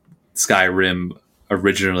that Skyrim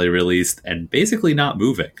originally released and basically not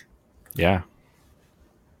moving. Yeah.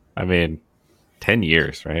 I mean, 10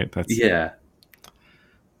 years, right? That's Yeah.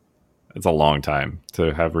 It's a long time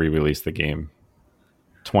to have re-released the game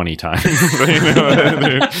 20 times.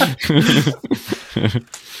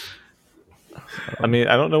 I mean,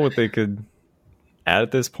 I don't know what they could add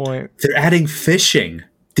at this point. They're adding fishing.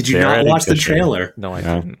 Did you They're not adding watch the fishing. trailer? No, I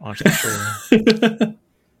Yeah. didn't watch the trailer.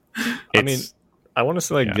 I mean, I want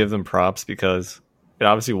to yeah. give them props because it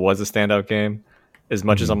obviously was a standout game. As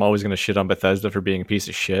much as I'm always going to shit on Bethesda for being a piece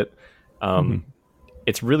of shit,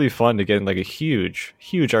 it's really fun to get in like a huge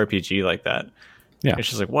RPG like that. Yeah. It's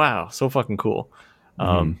just like, wow, so fucking cool.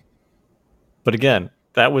 But again,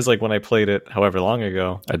 that was like when I played it however long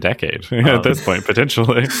ago. a decade at this point,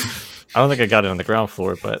 potentially. I don't think I got it on the ground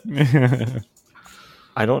floor, but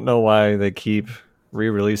I don't know why they keep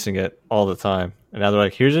re-releasing it all the time. And now they're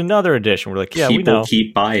like, here's another edition. We're like, yeah, we People know.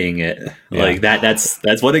 keep buying it. Yeah. Like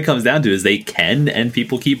that's what it comes down to is they can and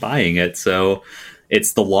people keep buying it. So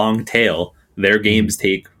it's the long tail. Their games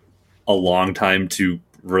take a long time to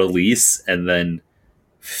release and then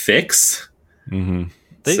fix. Mm-hmm.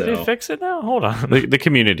 They fix it now? Hold on. The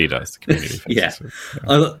community does. The community fixes Yeah.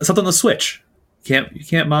 it. Something on the Switch. You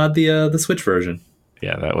can't mod the Switch version.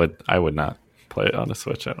 Yeah, I would not play it on a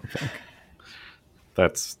Switch, I don't think.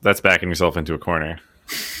 That's backing yourself into a corner.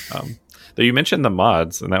 Though you mentioned the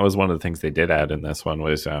mods, and that was one of the things they did add in this one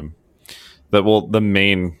was the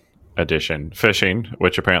main edition, fishing,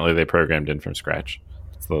 which apparently they programmed in from scratch.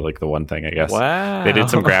 It's the one thing, I guess. Wow. They did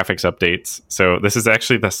some graphics updates. So this is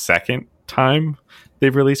actually the second time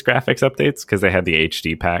they've released graphics updates because they had the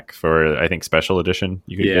HD pack for, I think, special edition.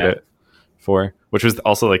 You could get it for, which was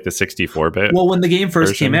also like the 64-bit. Well, when the game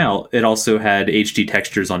first version. came out, it also had HD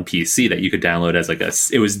textures on PC that you could download as like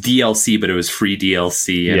it was DLC, but it was free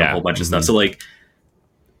DLC and a whole bunch of stuff.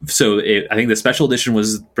 So I think the special edition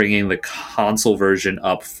was bringing the console version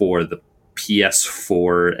up for the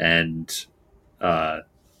PS4 and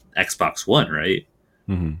Xbox One, right?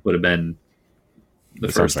 Mm-hmm. Would have been the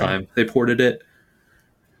That first sounds right. time they ported it.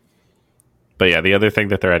 But yeah, the other thing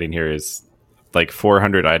that they're adding here is like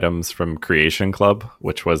 400 items from Creation Club,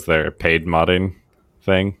 which was their paid modding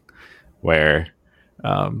thing, where,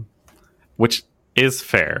 which is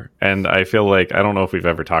fair. And I feel like, I don't know if we've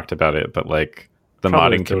ever talked about it, but like the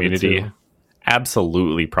Probably modding Dota community 2.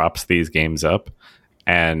 absolutely props these games up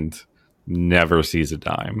and never sees a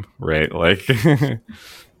dime, right? Like,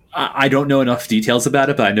 I don't know enough details about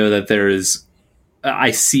it, but I know that there is.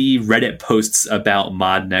 I see Reddit posts about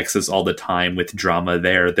Mod Nexus all the time with drama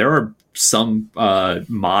there. There are some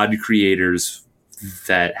mod creators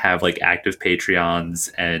that have like active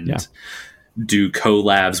Patreons and Yeah. do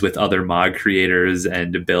collabs with other mod creators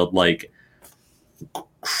and build like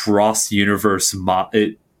cross universe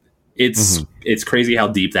mod. It's crazy how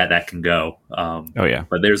deep that can go. oh yeah,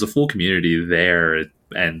 But there's a full community there,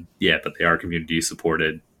 and yeah, but they are community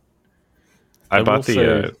supported. I will bought the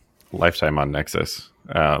say- lifetime on Nexus.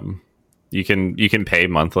 You can pay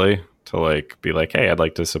monthly to like be like, hey, I'd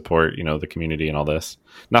like to support the community and all this.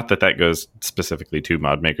 Not that goes specifically to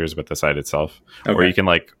mod makers, but the site itself. Okay. Or you can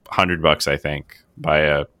like $100, I think, buy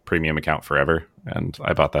a premium account forever. And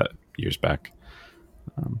I bought that years back.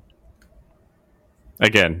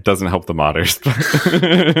 Again, doesn't help the modders.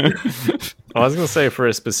 I was gonna say for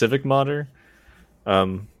a specific modder,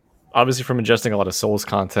 obviously from ingesting a lot of Souls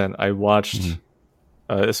content, I watched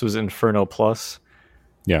this was Inferno Plus,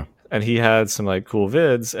 Yeah. and he had some like cool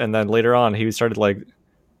vids, and then later on he started like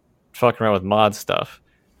fucking around with mod stuff.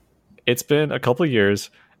 It's been a couple of years,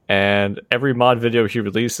 and every mod video he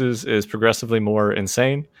releases is progressively more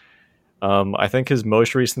insane. I think his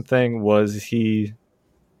most recent thing was he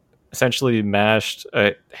essentially mashed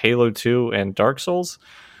Halo 2 and Dark Souls,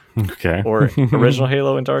 Okay. or original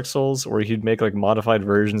Halo and Dark Souls, where he'd make like modified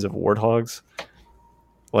versions of Warthogs.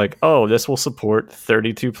 Like, oh, this will support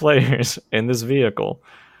 32 players in this vehicle.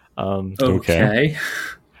 Okay.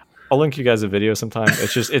 I'll link you guys a video sometime.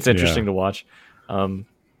 It's interesting to watch. But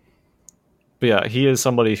yeah, he is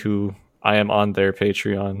somebody who I am on their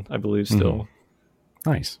Patreon, I believe, still.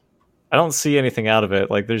 Nice. I don't see anything out of it.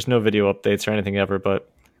 Like, there's no video updates or anything ever, but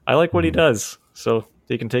I like what he does, so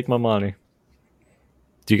he can take my money.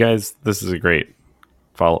 Do you guys? This is a great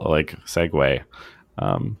segue.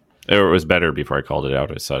 It was better before I called it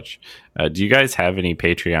out as such. Do you guys have any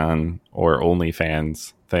Patreon or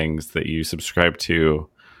OnlyFans things that you subscribe to,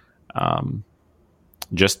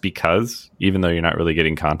 just because, even though you're not really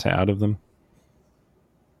getting content out of them?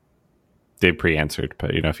 They pre-answered,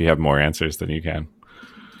 but if you have more answers, then you can.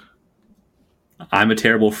 I'm a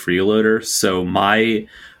terrible freeloader, so my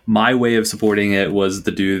way of supporting it was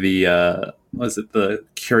to do the the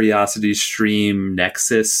Curiosity Stream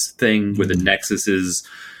Nexus thing, where the Nexus is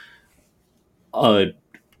a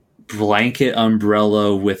blanket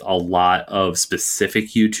umbrella with a lot of specific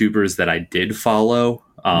YouTubers that I did follow.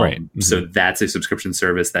 Right. So that's a subscription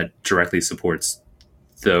service that directly supports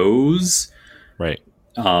those. Right.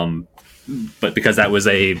 But because that was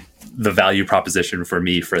the value proposition for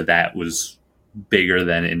me for that was bigger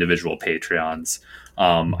than individual Patreons.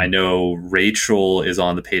 I know Rachel is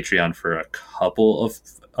on the Patreon for a couple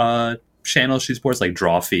of channels she supports, like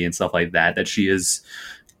Drawfee and stuff like that she has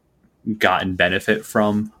gotten benefit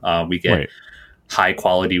from. We get high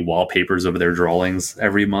quality wallpapers of their drawings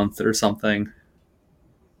every month or something.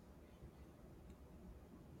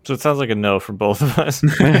 So it sounds like a no from both of us.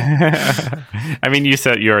 I mean, you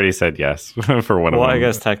already said yes for one of them. Well, I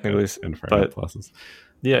guess technically, but pluses.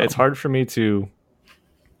 Yeah, it's hard for me to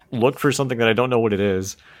look for something that I don't know what it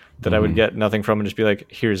is, that I would get nothing from and just be like,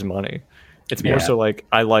 here's money. It's more so like,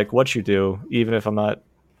 I like what you do, even if I'm not,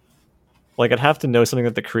 like, I'd have to know something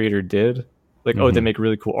that the creator did. Like, oh, they make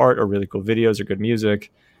really cool art or really cool videos or good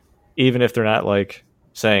music. Even if they're not like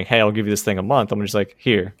saying, hey, I'll give you this thing a month. I'm just like,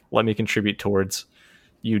 here, let me contribute towards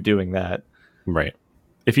you doing that. Right.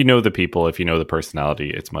 If you know the people, if you know the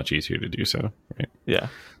personality, it's much easier to do so. Right. Yeah.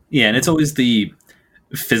 Yeah, and it's always the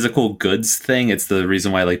physical goods thing. It's the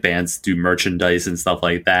reason why like bands do merchandise and stuff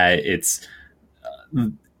like that. It's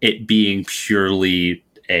it being purely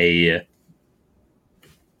a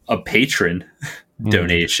patron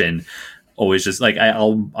donation. Always just like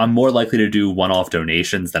I'm more likely to do one-off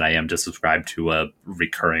donations than I am to subscribe to a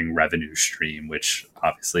recurring revenue stream, which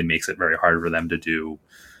obviously makes it very hard for them to do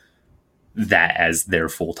that as their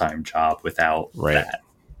full-time job without that.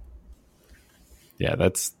 Yeah,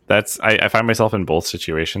 that's I find myself in both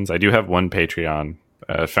situations. I do have one Patreon,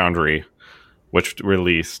 Foundry, which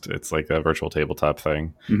released. It's like a virtual tabletop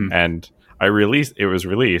thing, and it was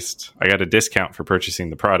released. I got a discount for purchasing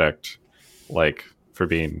the product, like for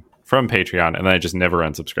being from Patreon, and then I just never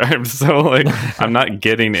unsubscribed. So like, I'm not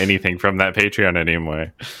getting anything from that Patreon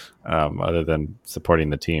anymore, other than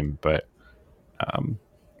supporting the team. But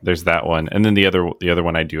there's that one, and then the other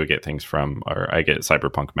one I do get things from, or I get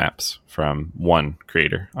Cyberpunk maps from one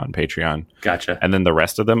creator on Patreon. Gotcha. And then the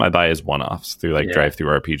rest of them I buy as one-offs through like Drive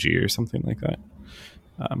Through RPG or something like that.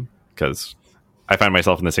 Because I find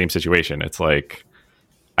myself in the same situation. It's like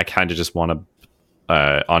I kind of just want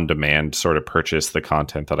to on demand sort of purchase the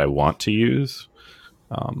content that I want to use,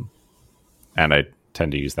 and I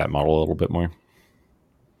tend to use that model a little bit more.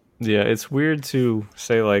 Yeah, it's weird to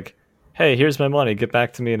say like, "Hey, here's my money. Get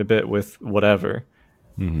back to me in a bit with whatever."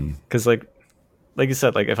 Because like you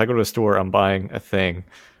said, like if I go to a store, I'm buying a thing,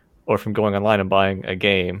 or if I'm going online, I'm buying a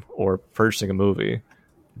game or purchasing a movie.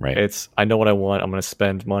 Right. It's I know what I want. I'm going to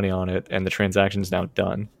spend money on it, and the transaction's now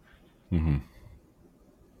done. I mean,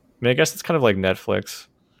 I guess it's kind of like Netflix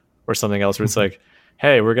or something else, where it's like,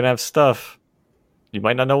 "Hey, we're going to have stuff. You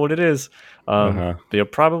might not know what it is, but you'll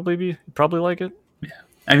probably like it."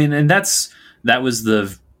 I mean, and that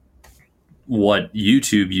was what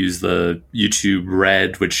YouTube used, the YouTube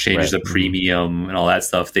Red, which changes the premium and all that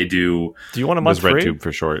stuff. They do. Do you want a month free? RedTube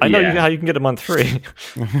for short. I know how you can get a month free.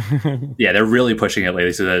 Yeah, they're really pushing it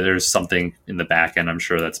lately, so that there's something in the back end, I'm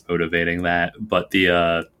sure, that's motivating that. But they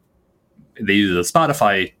use the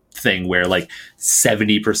Spotify thing where like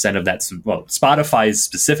 70% of that, well, Spotify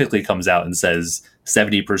specifically comes out and says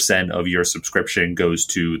 70% of your subscription goes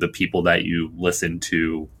to the people that you listen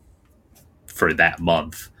to for that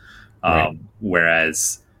month.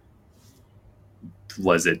 Whereas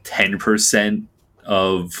was it 10%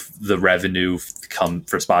 of the revenue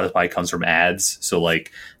for Spotify comes from ads. So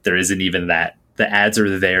like there isn't even that. The ads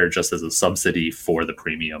are there just as a subsidy for the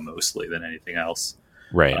premium mostly than anything else.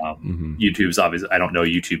 Right. YouTube's obviously, I don't know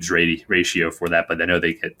YouTube's ratio for that, but I know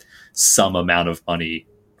they get some amount of money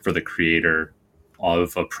for the creator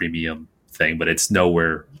of a premium thing, but it's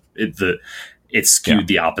nowhere. It's skewed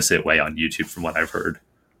the opposite way on YouTube from what I've heard.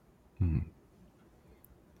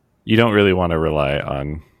 You don't really want to rely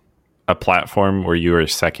on a platform where you are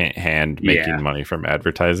secondhand making money from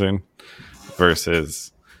advertising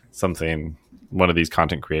versus one of these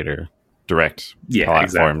content creator direct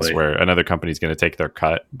platforms where another company is going to take their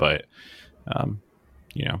cut, but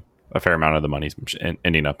a fair amount of the money's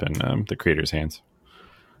ending up in the creator's hands.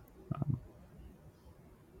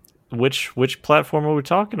 Which platform are we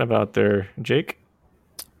talking about there, Jake?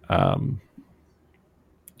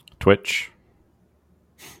 Twitch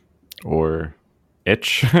or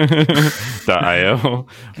itch.io.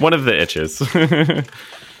 One of the itches.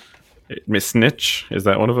 Snitch, is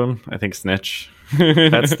that one of them? I think Snitch.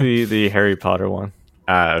 That's the Harry Potter one.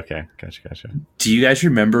 Okay. Gotcha. Do you guys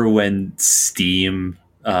remember when Steam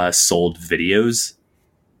sold videos?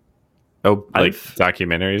 Oh, like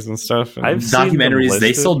documentaries and stuff? Documentaries,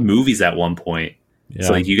 they sold movies at one point. Yeah.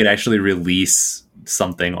 So like you could actually release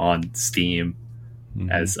something on Steam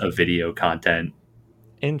as a video content.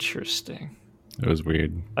 Interesting. It was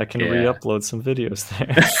weird. I can re-upload some videos there.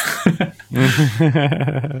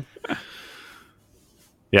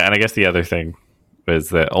 Yeah, and I guess the other thing is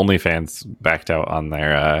that OnlyFans backed out on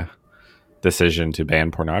their decision to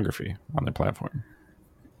ban pornography on their platform.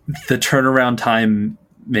 The turnaround time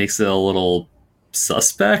makes it a little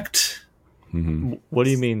suspect. What do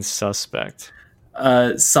you mean suspect?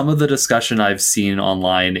 Some of the discussion I've seen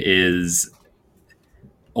online is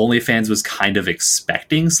OnlyFans was kind of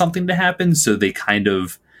expecting something to happen, so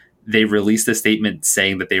they released a statement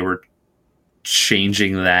saying that they were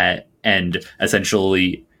changing that and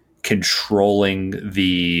essentially controlling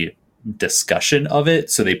the discussion of it.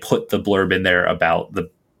 So they put the blurb in there about the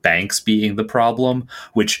banks being the problem,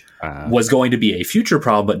 which was going to be a future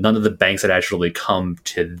problem, but none of the banks had actually come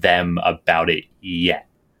to them about it yet.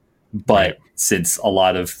 But since a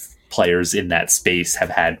lot of players in that space have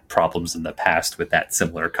had problems in the past with that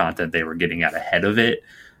similar content, they were getting out ahead of it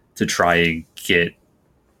to try and get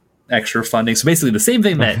extra funding. So basically the same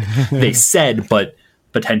thing that they said, but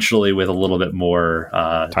potentially with a little bit more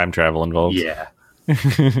time travel involved. Yeah.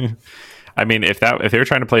 I mean, if they were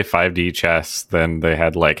trying to play 5D chess, then they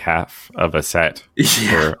had like half of a set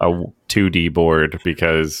for a 2D board,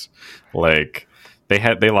 because like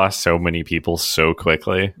they lost so many people so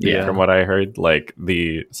quickly. From what I heard, like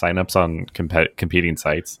the signups on competing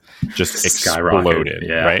sites just exploded.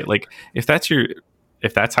 Right? Like if that's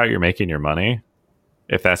how you're making your money,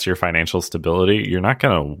 if that's your financial stability, you're not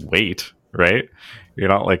gonna wait, right? You're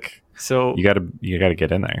not like, so you gotta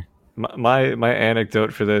get in there. My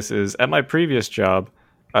anecdote for this is at my previous job,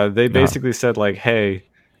 they basically said like, hey,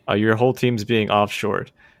 your whole team's being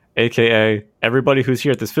offshored, aka everybody who's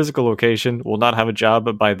here at this physical location will not have a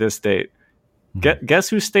job by this date. Guess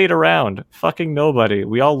who stayed around? Fucking nobody.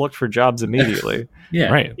 We all looked for jobs immediately.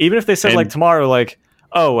 Right. Even if they said like tomorrow, like,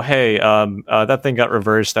 oh hey, that thing got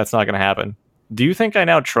reversed, that's not gonna happen. Do you think I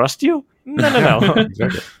now trust you? No.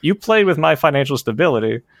 Exactly. You played with my financial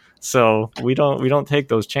stability, so we don't take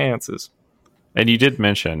those chances. And you did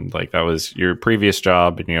mention like that was your previous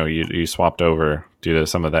job, and you swapped over due to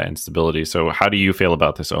some of that instability. So how do you feel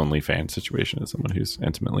about this OnlyFans situation as someone who's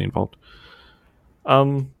intimately involved?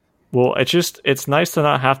 Well, it's nice to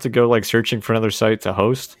not have to go like searching for another site to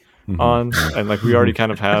host on, and like we already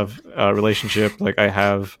kind of have a relationship. Like I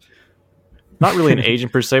have not really an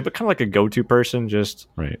agent per se, but kind of like a go-to person. Just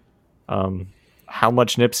Right. How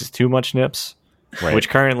much nips is too much nips, Right. which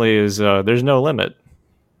currently is there's no limit.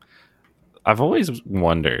 I've always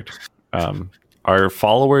wondered, are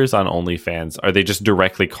followers on OnlyFans, are they just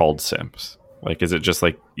directly called simps? Like, is it just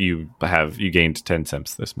like you gained 10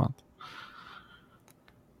 simps this month?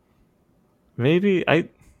 Maybe I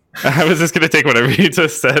was just going to take whatever you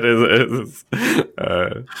just said as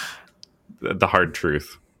the hard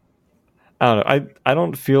truth. I don't know. I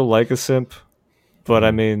don't feel like a simp, but I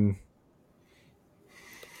mean,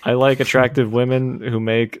 I like attractive women who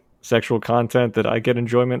make sexual content that I get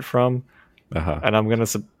enjoyment from. And I'm going to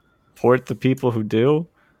support the people who do.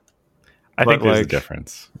 I think there's a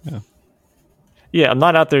difference. Yeah, I'm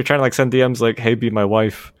not out there trying to like send DMs like, hey, be my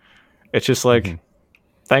wife. It's just like,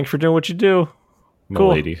 thanks for doing what you do. Cool.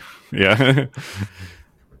 Lady. Yeah.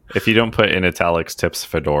 If you don't put in italics tips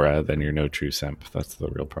fedora, then you're no true simp. That's the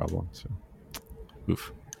real problem. So,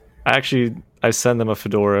 oof. I send them a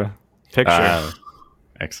fedora picture.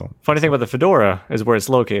 Excellent. Funny thing about the fedora is where it's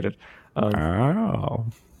located.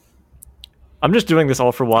 I'm just doing this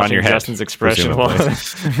all for watching your head, Justin's expression.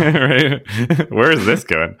 Right? Where is this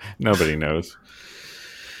going? Nobody knows.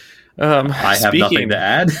 I have nothing to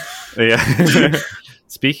add. Yeah.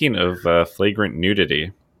 Speaking of flagrant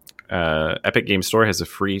nudity, Epic Game Store has a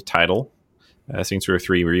free title, Saints Row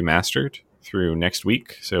 3 Remastered, through next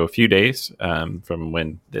week. So a few days from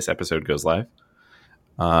when this episode goes live.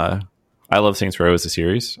 I love Saints Row as a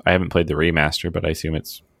series. I haven't played the remaster, but I assume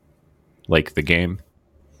it's like the game.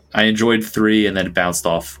 I enjoyed 3 and then bounced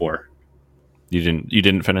off 4. You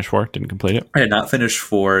didn't finish 4? Didn't complete it? I did not finish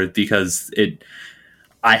 4 because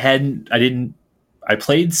I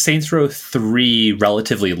played Saints Row 3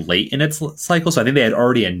 relatively late in its cycle, so I think they had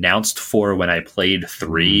already announced 4 when I played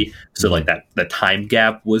 3. So like that the time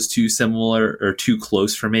gap was too similar or too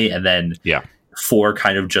close for me, and then 4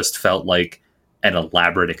 kind of just felt like an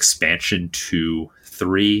elaborate expansion to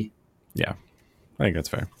 3. Yeah, I think that's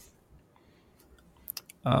fair.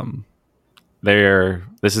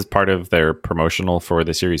 This is part of their promotional for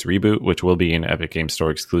the series reboot, which will be an Epic Game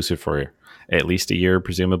Store exclusive for at least a year,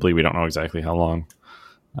 presumably. We don't know exactly how long.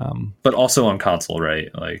 But also on console, right?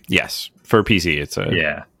 Like, yes, for PC, it's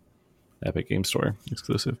a Epic Game Store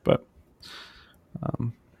exclusive. But I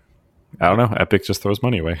don't know. Epic just throws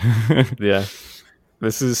money away. Yeah,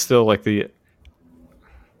 this is still like the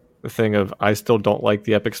thing of I still don't like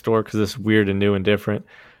the Epic Store because it's weird and new and different.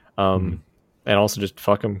 And also just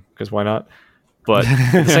fuck them because why not? But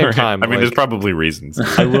at the same right. time, I mean, there's probably reasons.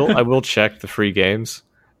 I will check the free games,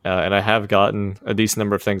 and I have gotten a decent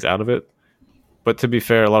number of things out of it. But to be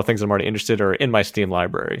fair, a lot of things I'm already interested are in my Steam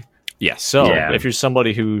library. Yes. So if you're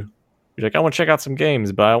somebody who you're like, I want to check out some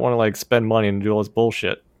games, but I don't want to like spend money and do all this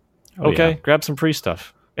bullshit. Grab some free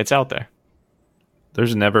stuff. It's out there.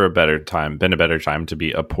 There's never been a better time to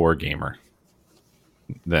be a poor gamer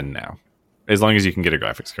than now. As long as you can get a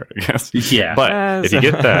graphics card, I guess. Yeah. But if you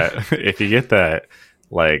get that,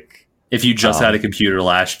 like, if you just had a computer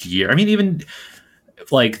last year, I mean, even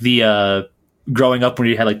like the growing up when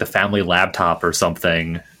you had like the family laptop or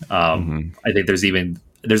something, I think there's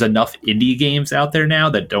enough indie games out there now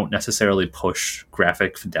that don't necessarily push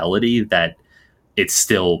graphic fidelity that it's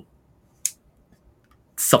still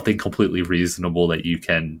something completely reasonable that you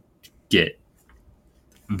can get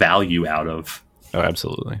value out of. Oh,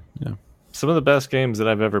 absolutely. Yeah. Some of the best games that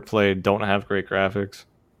I've ever played don't have great graphics.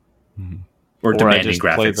 Or demanding I just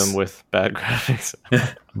graphics. play them with bad graphics.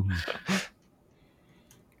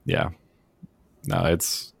 Yeah. No,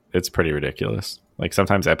 it's pretty ridiculous. Like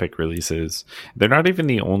sometimes Epic releases, they're not even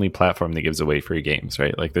the only platform that gives away free games,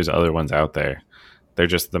 right? Like there's other ones out there. They're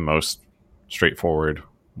just the most straightforward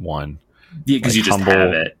one. Yeah, because you just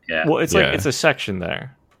have it. Yeah. Well, it's like it's a section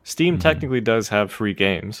there. Steam technically does have free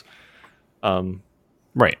games.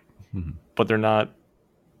 Right. But they're not.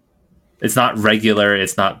 It's not regular.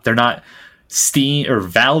 They're not. Steam or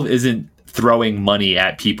Valve isn't throwing money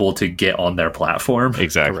at people to get on their platform.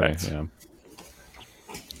 Exactly. Yeah.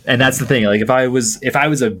 And that's the thing. Like if I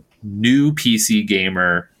was a new PC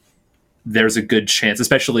gamer, there's a good chance,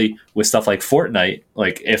 especially with stuff like Fortnite.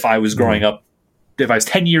 Like if I was growing up, if I was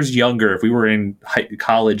 10 years younger, if we were in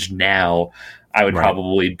college now, I would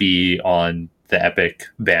probably be on the Epic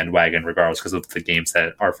bandwagon regardless because of the games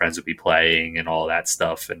that our friends would be playing and all that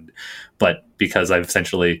stuff. But because I've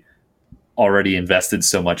essentially already invested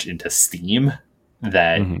so much into Steam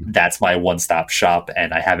that that's my one-stop shop,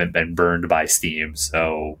 and I haven't been burned by Steam.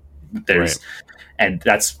 So there's, and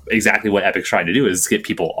that's exactly what Epic's trying to do, is get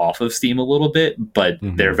people off of Steam a little bit, but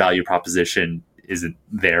their value proposition isn't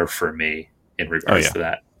there for me in regards to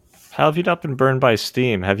that. How have you not been burned by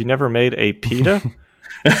Steam? Have you never made a pita?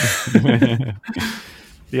 The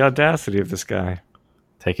audacity of this guy.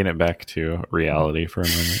 Taking it back to reality for a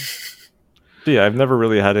moment. But yeah, I've never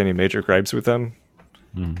really had any major gripes with them.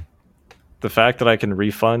 The fact that I can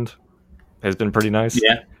refund has been pretty nice.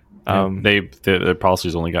 Yeah. The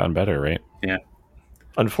policy's only gotten better, right? Yeah.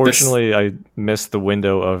 Unfortunately, I missed the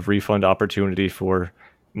window of refund opportunity for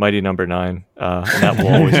Mighty Number 9. And that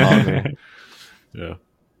will always haunt me. Yeah.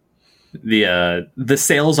 The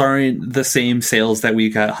sales aren't the same sales that we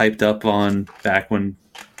got hyped up on back when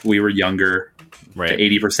we were younger. Right.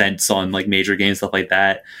 80% on like major games, stuff like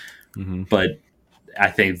that. But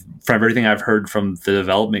I think from everything I've heard from the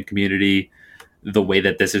development community, the way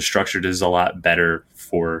that this is structured is a lot better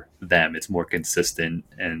for them. It's more consistent,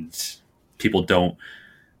 and people don't.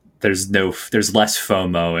 There's less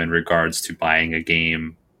FOMO in regards to buying a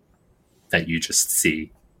game that you just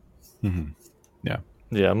see. Yeah.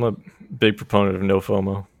 Yeah, I'm a big proponent of no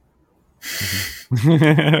FOMO.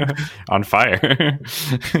 On fire.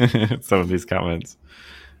 Some of these comments.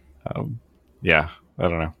 Yeah, I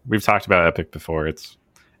don't know. We've talked about Epic before. It's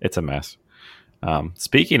a mess.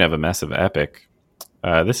 Speaking of a mess of Epic,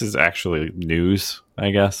 this is actually news,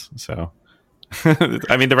 I guess. So,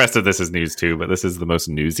 I mean, the rest of this is news too, but this is the most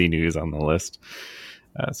newsy news on the list.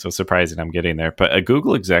 So surprising I'm getting there. But a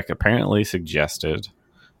Google exec apparently suggested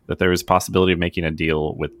that there is a possibility of making a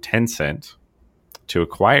deal with Tencent to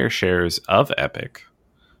acquire shares of Epic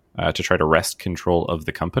to try to wrest control of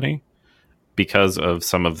the company because of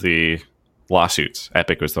some of the lawsuits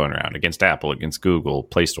Epic was throwing around against Apple, against Google,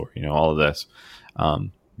 Play Store, all of this,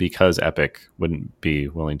 because Epic wouldn't be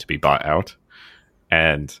willing to be bought out.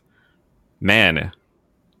 And man,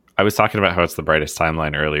 I was talking about how it's the brightest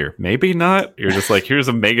timeline earlier. Maybe not. You're just like, here's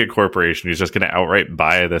a mega corporation who's just going to outright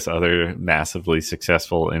buy this other massively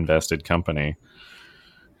successful invested company.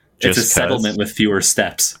 It's a settlement with fewer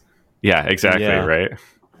steps. Yeah, exactly. Yeah. Right.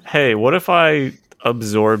 Hey, what if I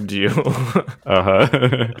absorbed you?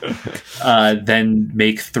 Then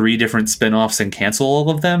make 3 different spin-offs and cancel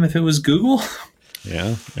all of them if it was Google?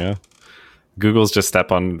 Yeah. Google's just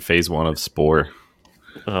step on phase 1 of Spore.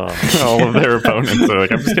 Oh. All of their opponents are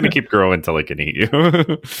like, I'm just going to keep growing until I can eat you.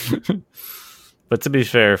 But to be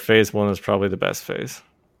fair, phase 1 is probably the best phase.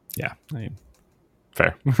 Yeah, I mean,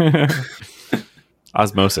 fair.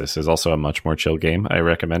 Osmosis is also a much more chill game. I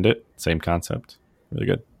recommend it. Same concept. Really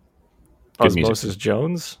good. Osmosis music.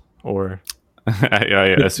 Jones? Or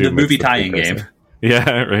I assume the movie tie-in game.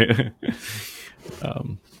 Yeah, right.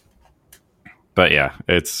 But yeah,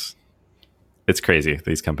 it's crazy.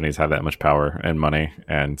 These companies have that much power and money,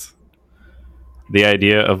 and the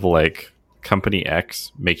idea of like company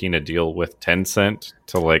X making a deal with Tencent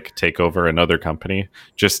to like take over another company,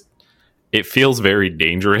 just it feels very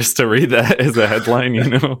dangerous to read that as a headline,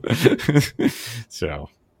 So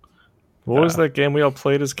what was that game we all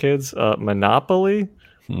played as kids? Monopoly?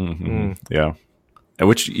 Yeah.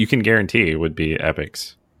 Which you can guarantee would be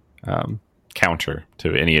Epic's counter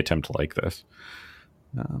to any attempt like this.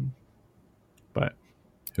 But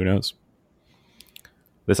who knows?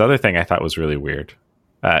 This other thing I thought was really weird.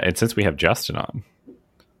 And since we have Justin on,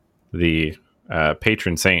 the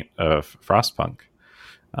patron saint of Frostpunk,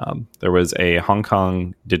 there was a Hong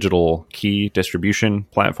Kong digital key distribution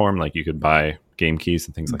platform. Like you could buy game keys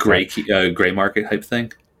and things like that. Gray market type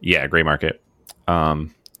thing? Yeah, gray market.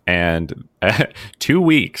 And 2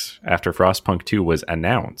 weeks after Frostpunk 2 was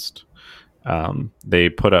announced, they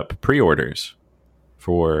put up pre-orders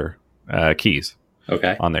for keys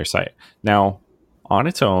on their site. Now, on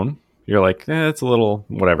its own, you're like, it's a little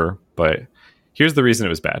whatever. But here's the reason it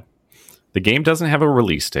was bad. The game doesn't have a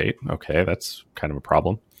release date. Okay, that's kind of a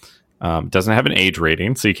problem. Doesn't have an age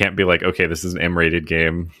rating, so you can't be like, okay, this is an M-rated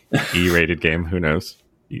game, E-rated game. Who knows?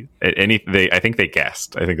 I think they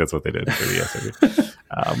guessed. I think that's what they did for the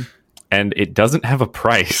SRB. And it doesn't have a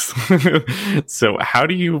price. So how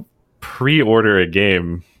do you pre-order a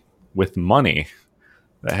game with money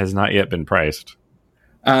that has not yet been priced?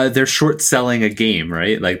 They're short selling a game,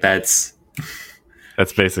 right? Like that's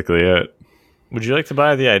basically it. Would you like to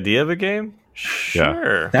buy the idea of a game?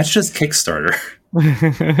 Sure. Yeah. That's just Kickstarter.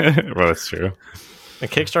 Well, that's true. A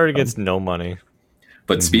Kickstarter gets no money.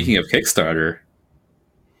 But speaking of Kickstarter,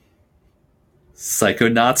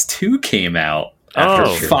 Psychonauts 2 came out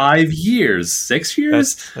after 5 years. 6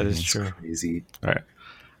 years? That is true. Crazy. All right.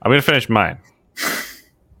 I'm going to finish mine.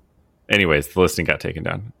 Anyways, the listing got taken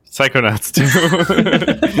down. Psychonauts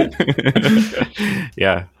 2.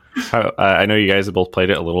 Yeah. I know you guys have both played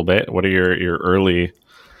it a little bit. What are your early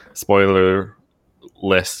spoiler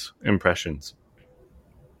list impressions?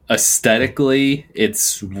 Aesthetically,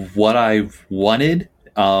 it's what I wanted,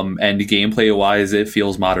 and gameplay wise, it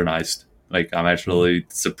feels modernized. Like, I'm actually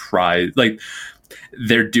surprised. Like,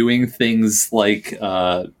 they're doing things like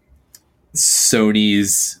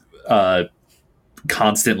Sony's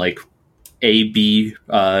constant like A/B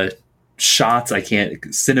shots. I can't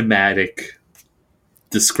cinematic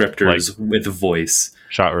descriptors with voice.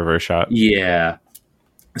 Shot, reverse shot. Yeah.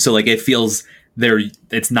 So like it feels there.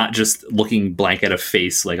 It's not just looking blank at a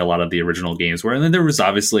face like a lot of the original games were. And then there was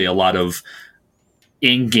obviously a lot of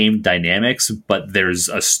in-game dynamics, but there's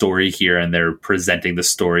a story here, and they're presenting the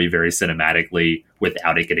story very cinematically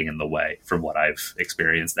without it getting in the way from what I've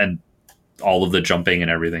experienced. And all of the jumping and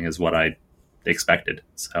everything is what I expected.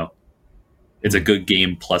 So it's a good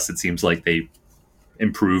game. Plus, it seems like they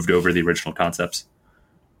improved over the original concepts.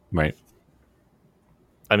 Right.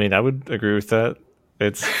 I mean, I would agree with that.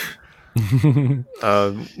 It's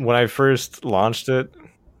when I first launched it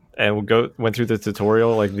and went through the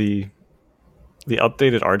tutorial, like the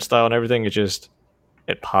updated art style and everything,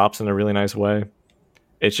 it pops in a really nice way.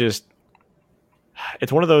 It's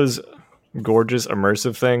one of those gorgeous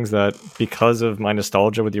immersive things that, because of my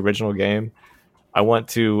nostalgia with the original game, I want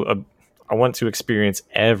to experience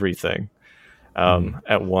everything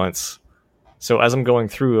at once. So as I'm going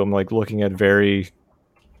through, I'm like looking at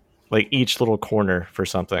each little corner for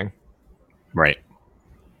something. Right.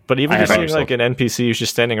 But even just seeing like an NPC who's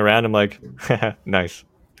just standing around, I'm like, nice.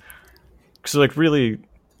 So like really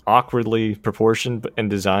awkwardly proportioned and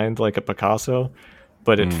designed like a Picasso,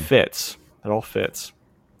 but it fits. It all fits.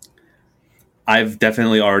 I've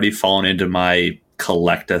definitely already fallen into my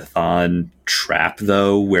collect-a-thon trap,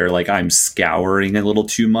 though, where like I'm scouring a little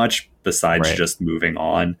too much besides just moving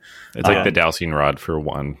on. It's like the dowsing rod for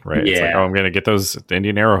one, right? Yeah. It's like, I'm going to get those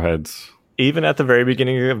Indian arrowheads. Even at the very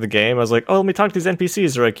beginning of the game, I was like, oh, let me talk to these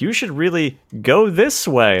NPCs. They're like, you should really go this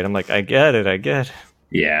way. And I'm like, I get it.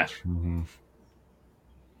 Yeah. Mm-hmm.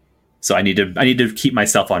 So I need to keep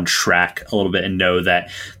myself on track a little bit and know that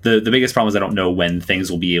the biggest problem is I don't know when things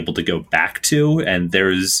will be able to go back to. And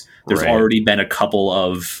there's already been a couple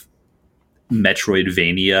of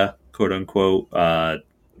Metroidvania, quote unquote.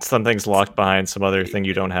 Something's locked behind some other thing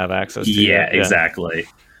you don't have access to. Yeah, exactly.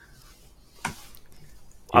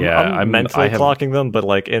 I'm mentally clocking them, but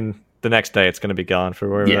like in the next day, it's going to be gone for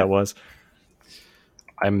wherever that was.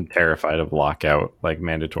 I'm terrified of lockout, like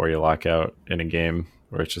mandatory lockout in a game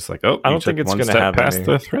where it's just like, oh, I don't think it's going to have past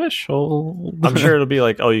the threshold. I'm sure it'll be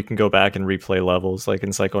like, oh, you can go back and replay levels like in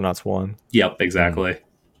Psychonauts 1. Yep, exactly.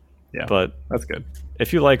 Yeah, but that's good.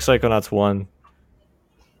 If you like Psychonauts 1,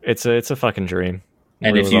 it's a fucking dream.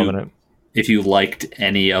 And really if you liked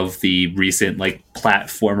any of the recent like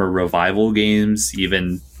platformer revival games,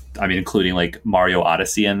 including like Mario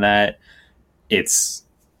Odyssey and that, it's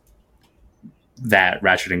that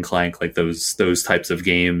Ratchet and Clank, like those types of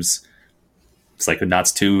games.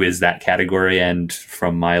 Psychonauts 2 is that category, and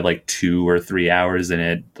from my like 2 or 3 hours in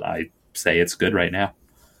it, I say it's good right now.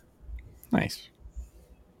 Nice.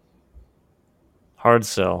 Hard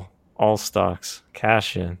sell, all stocks,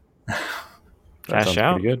 cash in. Cash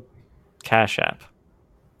out? Pretty good. Cash app.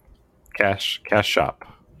 Cash shop.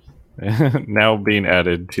 Now being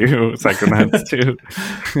added to Psychonauts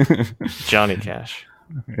 2. Johnny Cash.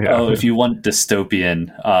 Yeah. Oh, if you want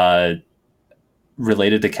dystopian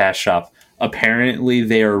related to Cash Shop, apparently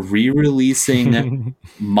they are re-releasing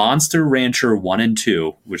Monster Rancher 1 and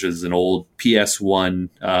 2, which is an old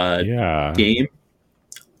PS1 game,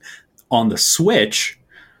 on the Switch,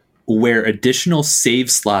 where additional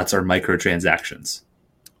save slots are microtransactions.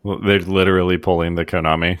 Well, they're literally pulling the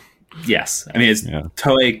Konami. Yes. I mean, it's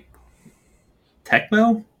Toei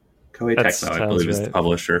Tecmo? Koei Tecmo, I believe, is the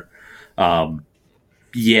publisher.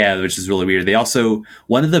 Which is really weird. They also,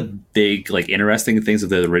 one of the big, like, interesting things of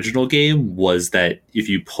the original game was that if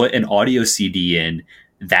you put an audio CD in,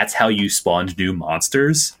 that's how you spawned new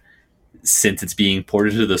monsters. Since it's being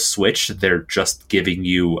ported to the Switch, they're just giving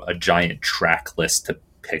you a giant track list to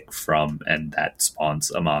pick from, and that spawns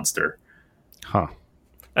a monster. Huh.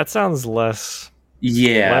 That sounds less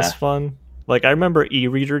fun. Like, I remember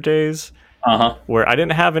e-reader days where I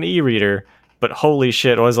didn't have an e-reader, but holy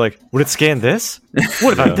shit, I was like, would it scan this?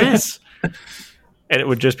 What about this? And it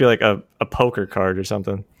would just be like a poker card or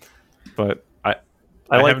something. But I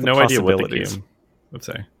like have no idea what the game would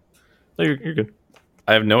say. No, you're good.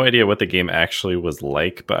 I have no idea what the game actually was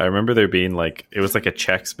like, but I remember there being like, it was like a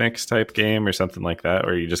Chex Mix type game or something like that,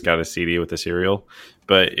 where you just got a CD with a cereal.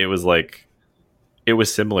 But it was like, it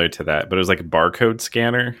was similar to that, but it was like a barcode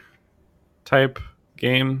scanner type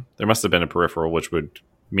game. There must have been a peripheral, which would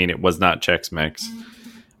mean it was not Chex Mix.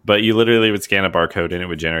 But you literally would scan a barcode and it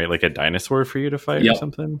would generate like a dinosaur for you to fight or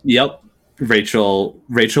something. Yep. Rachel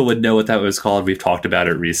would know what that was called. We've talked about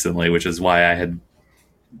it recently, which is why I had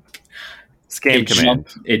Scan command.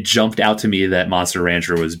 It jumped out to me that Monster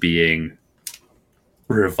Rancher was being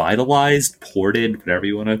revitalized, ported, whatever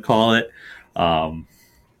you want to call it.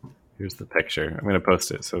 Here's the picture. I'm going to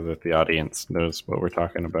post it so that the audience knows what we're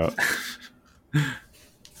talking about.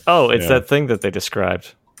 Oh, it's that thing that they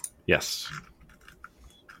described. Yes.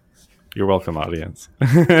 You're welcome, audience.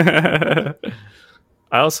 I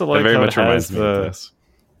also like very how much it reminds has me of this.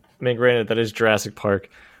 I mean, granted, that is Jurassic Park,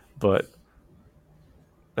 but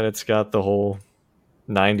then it's got the whole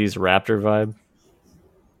 90s Raptor vibe.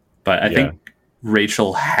 But I think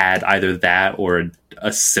Rachel had either that or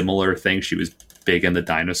a similar thing. She was big into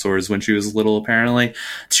dinosaurs when she was little, apparently.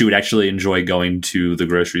 She would actually enjoy going to the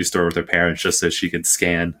grocery store with her parents just so she could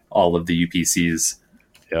scan all of the UPCs.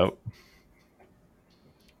 Yep.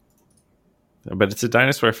 But it's a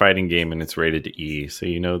dinosaur fighting game and it's rated E, so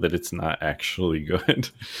you know that it's not actually good.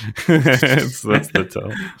 That's the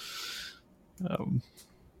tell.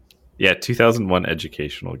 2001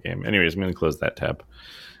 educational game. Anyways, I'm going to close that tab.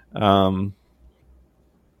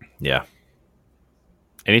 Yeah.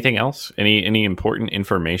 Anything else? Any important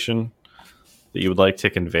information that you would like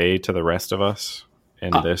to convey to the rest of us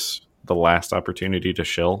in the last opportunity to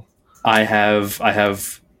shill? I have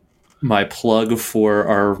my plug for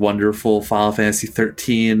our wonderful Final Fantasy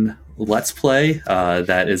 13 Let's Play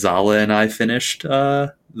that Izala and I finished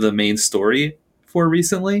the main story for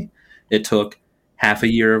recently. It took half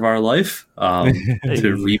a year of our life to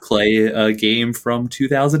replay a game from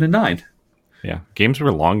 2009. Yeah, games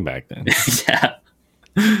were long back then. Yeah.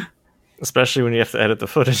 Especially when you have to edit the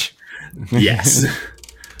footage. Yes.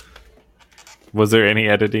 Was there any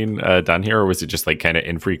editing done here, or was it just like kind of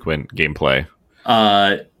infrequent gameplay?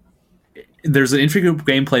 There's an infrequent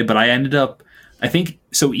gameplay, but I think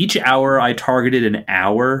so each hour I targeted an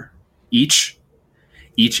hour each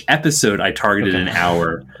episode I targeted an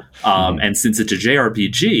hour. And since it's a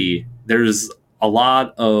JRPG, there's a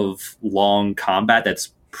lot of long combat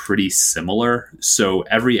that's pretty similar. So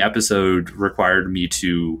every episode required me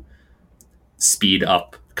to speed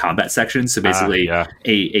up combat sections. So basically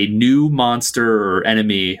a new monster or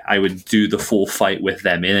enemy, I would do the full fight with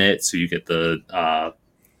them in it. So you get the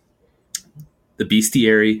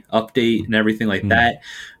bestiary update and everything like that.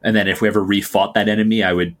 And then if we ever refought that enemy,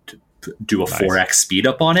 I would do a 4x speed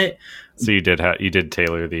up on it. So you did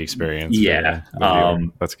tailor the experience. Yeah.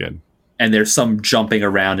 That's good. And there's some jumping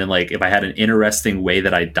around, and like if I had an interesting way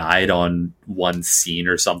that I died on one scene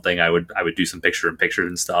or something, I would do some picture-in-picture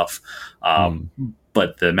and stuff.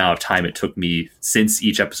 But the amount of time it took me, since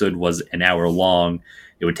each episode was an hour long,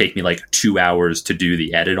 it would take me like 2 hours to do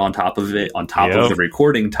the edit on top of it, on top of the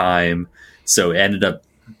recording time. So it ended up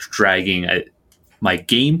dragging. My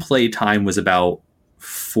gameplay time was about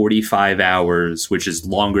 45 hours, which is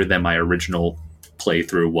longer than my original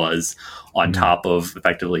playthrough was, on top of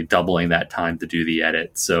effectively doubling that time to do the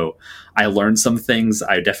edit. So I learned some things.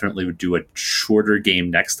 I definitely would do a shorter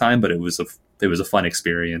game next time, but it was a fun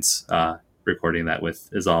experience recording that with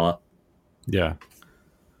Izala. Yeah.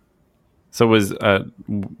 So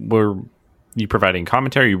were you providing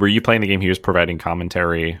commentary? Were you playing the game? He was providing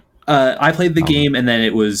commentary. I played the game, and then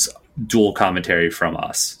it was dual commentary from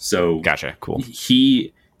us. So gotcha. Cool.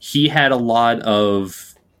 He had a lot of.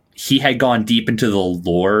 He had gone deep into the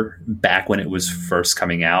lore back when it was first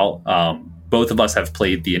coming out. Both of us have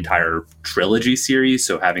played the entire trilogy series,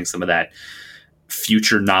 so having some of that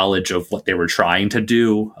future knowledge of what they were trying to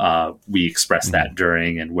do, we expressed that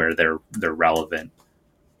during and where they're relevant.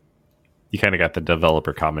 You kind of got the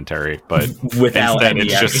developer commentary, but without any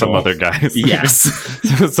it's just some other guys. Yes.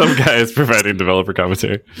 Some guys providing developer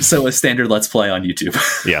commentary. So a standard Let's Play on YouTube.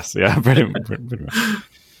 Yes. Yeah. Pretty much.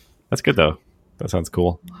 That's good though. That sounds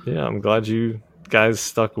cool. Yeah, I'm glad you guys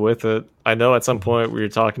stuck with it. I know at some point we were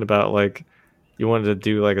talking about like you wanted to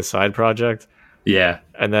do like a side project. Yeah.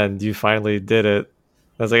 And then you finally did it.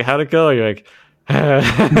 I was like, how'd it go? You're like, but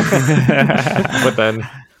then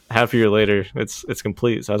half a year later, it's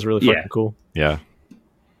complete. So that was really fucking cool. Yeah.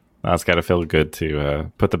 That's got to feel good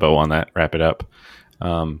to put the bow on that, wrap it up.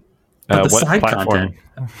 What platform?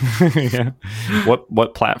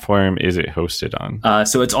 What platform is it hosted on?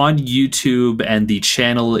 So it's on YouTube, and the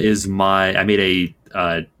channel is I made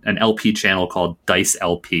an LP channel called Dice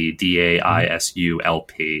LP,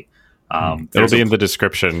 DAISULP. It'll be in the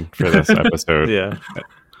description for this episode. Yeah.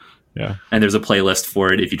 Yeah. And there's a playlist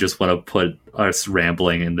for it if you just want to put us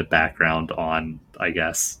rambling in the background on, I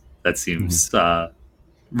guess. That seems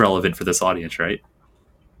relevant for this audience, right?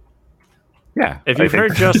 Yeah. If you've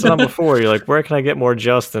heard Justin on before, you're like, where can I get more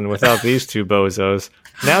Justin without these two bozos?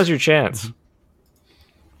 Now's your chance.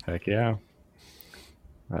 Heck yeah.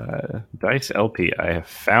 Dice LP, I have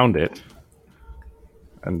found it.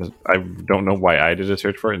 And I don't know why I did a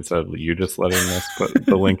search for it instead of you just letting us put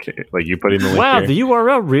the link, like you putting the link Wow, here. the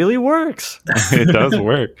URL really works. It does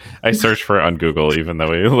work. I searched for it on Google, even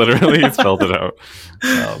though we literally spelled it out.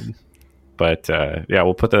 But yeah,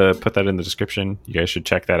 we'll put that in the description. You guys should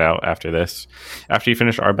check that out after this. After you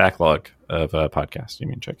finish our backlog of podcasts, you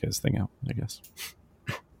mean check his thing out, I guess.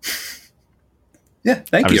 Yeah,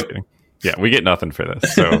 thank you. Just kidding. Yeah, we get nothing for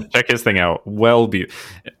this. So check his thing out.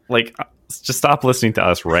 Just stop listening to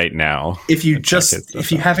us right now. If you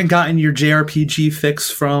haven't gotten your JRPG fix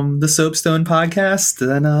from the Soapstone podcast,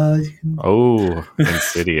 then you can... Oh,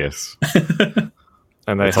 insidious.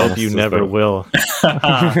 And I hope you never will.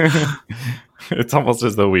 It's almost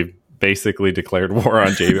as though we've basically declared war on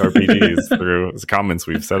JRPGs through comments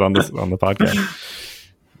we've said on the podcast.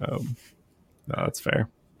 No, that's fair.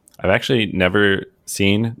 I've actually never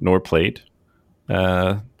seen nor played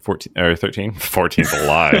 14 or 13. 14's a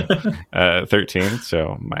lie. 13.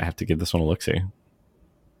 So might have to give this one a look. See,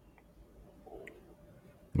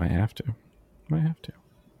 might have to.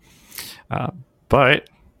 But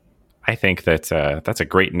I think that's a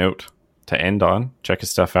great note to end on. Check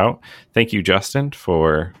his stuff out. Thank you, Justin,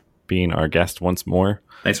 for being our guest once more.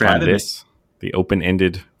 Thanks for having me. The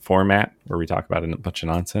open-ended format where we talk about a bunch of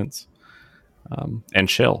nonsense and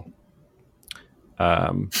chill.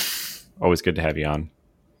 Always good to have you on.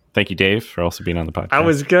 Thank you, Dave, for also being on the podcast. I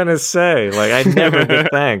was gonna say, like, I never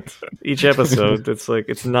get thanked. Each episode,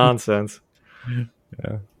 it's nonsense.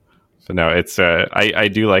 Yeah. So no, it's I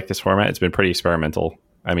do like this format. It's been pretty experimental.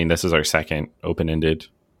 I mean, this is our second open-ended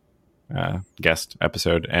guest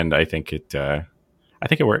episode, and I think it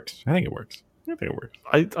works. I think it works.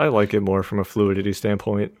 I like it more from a fluidity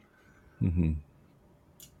standpoint. Mm-hmm.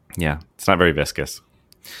 Yeah, it's not very viscous.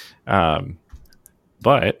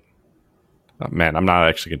 But man, I'm not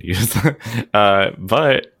actually going to use that.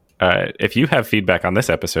 But if you have feedback on this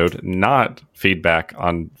episode, not feedback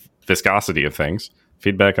on viscosity of things,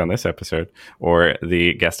 feedback on this episode or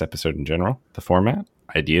the guest episode in general, the format,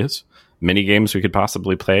 ideas, mini games we could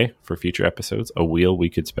possibly play for future episodes, a wheel we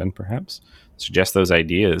could spin perhaps, suggest those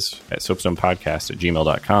ideas at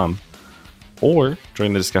soapstonepodcast@gmail.com or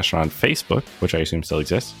join the discussion on Facebook, which I assume still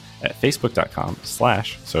exists, at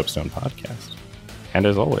facebook.com/soapstonepodcast. And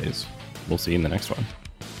as always, we'll see you in the next one.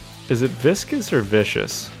 Is it viscous or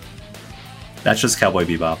vicious? That's just Cowboy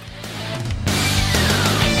Bebop.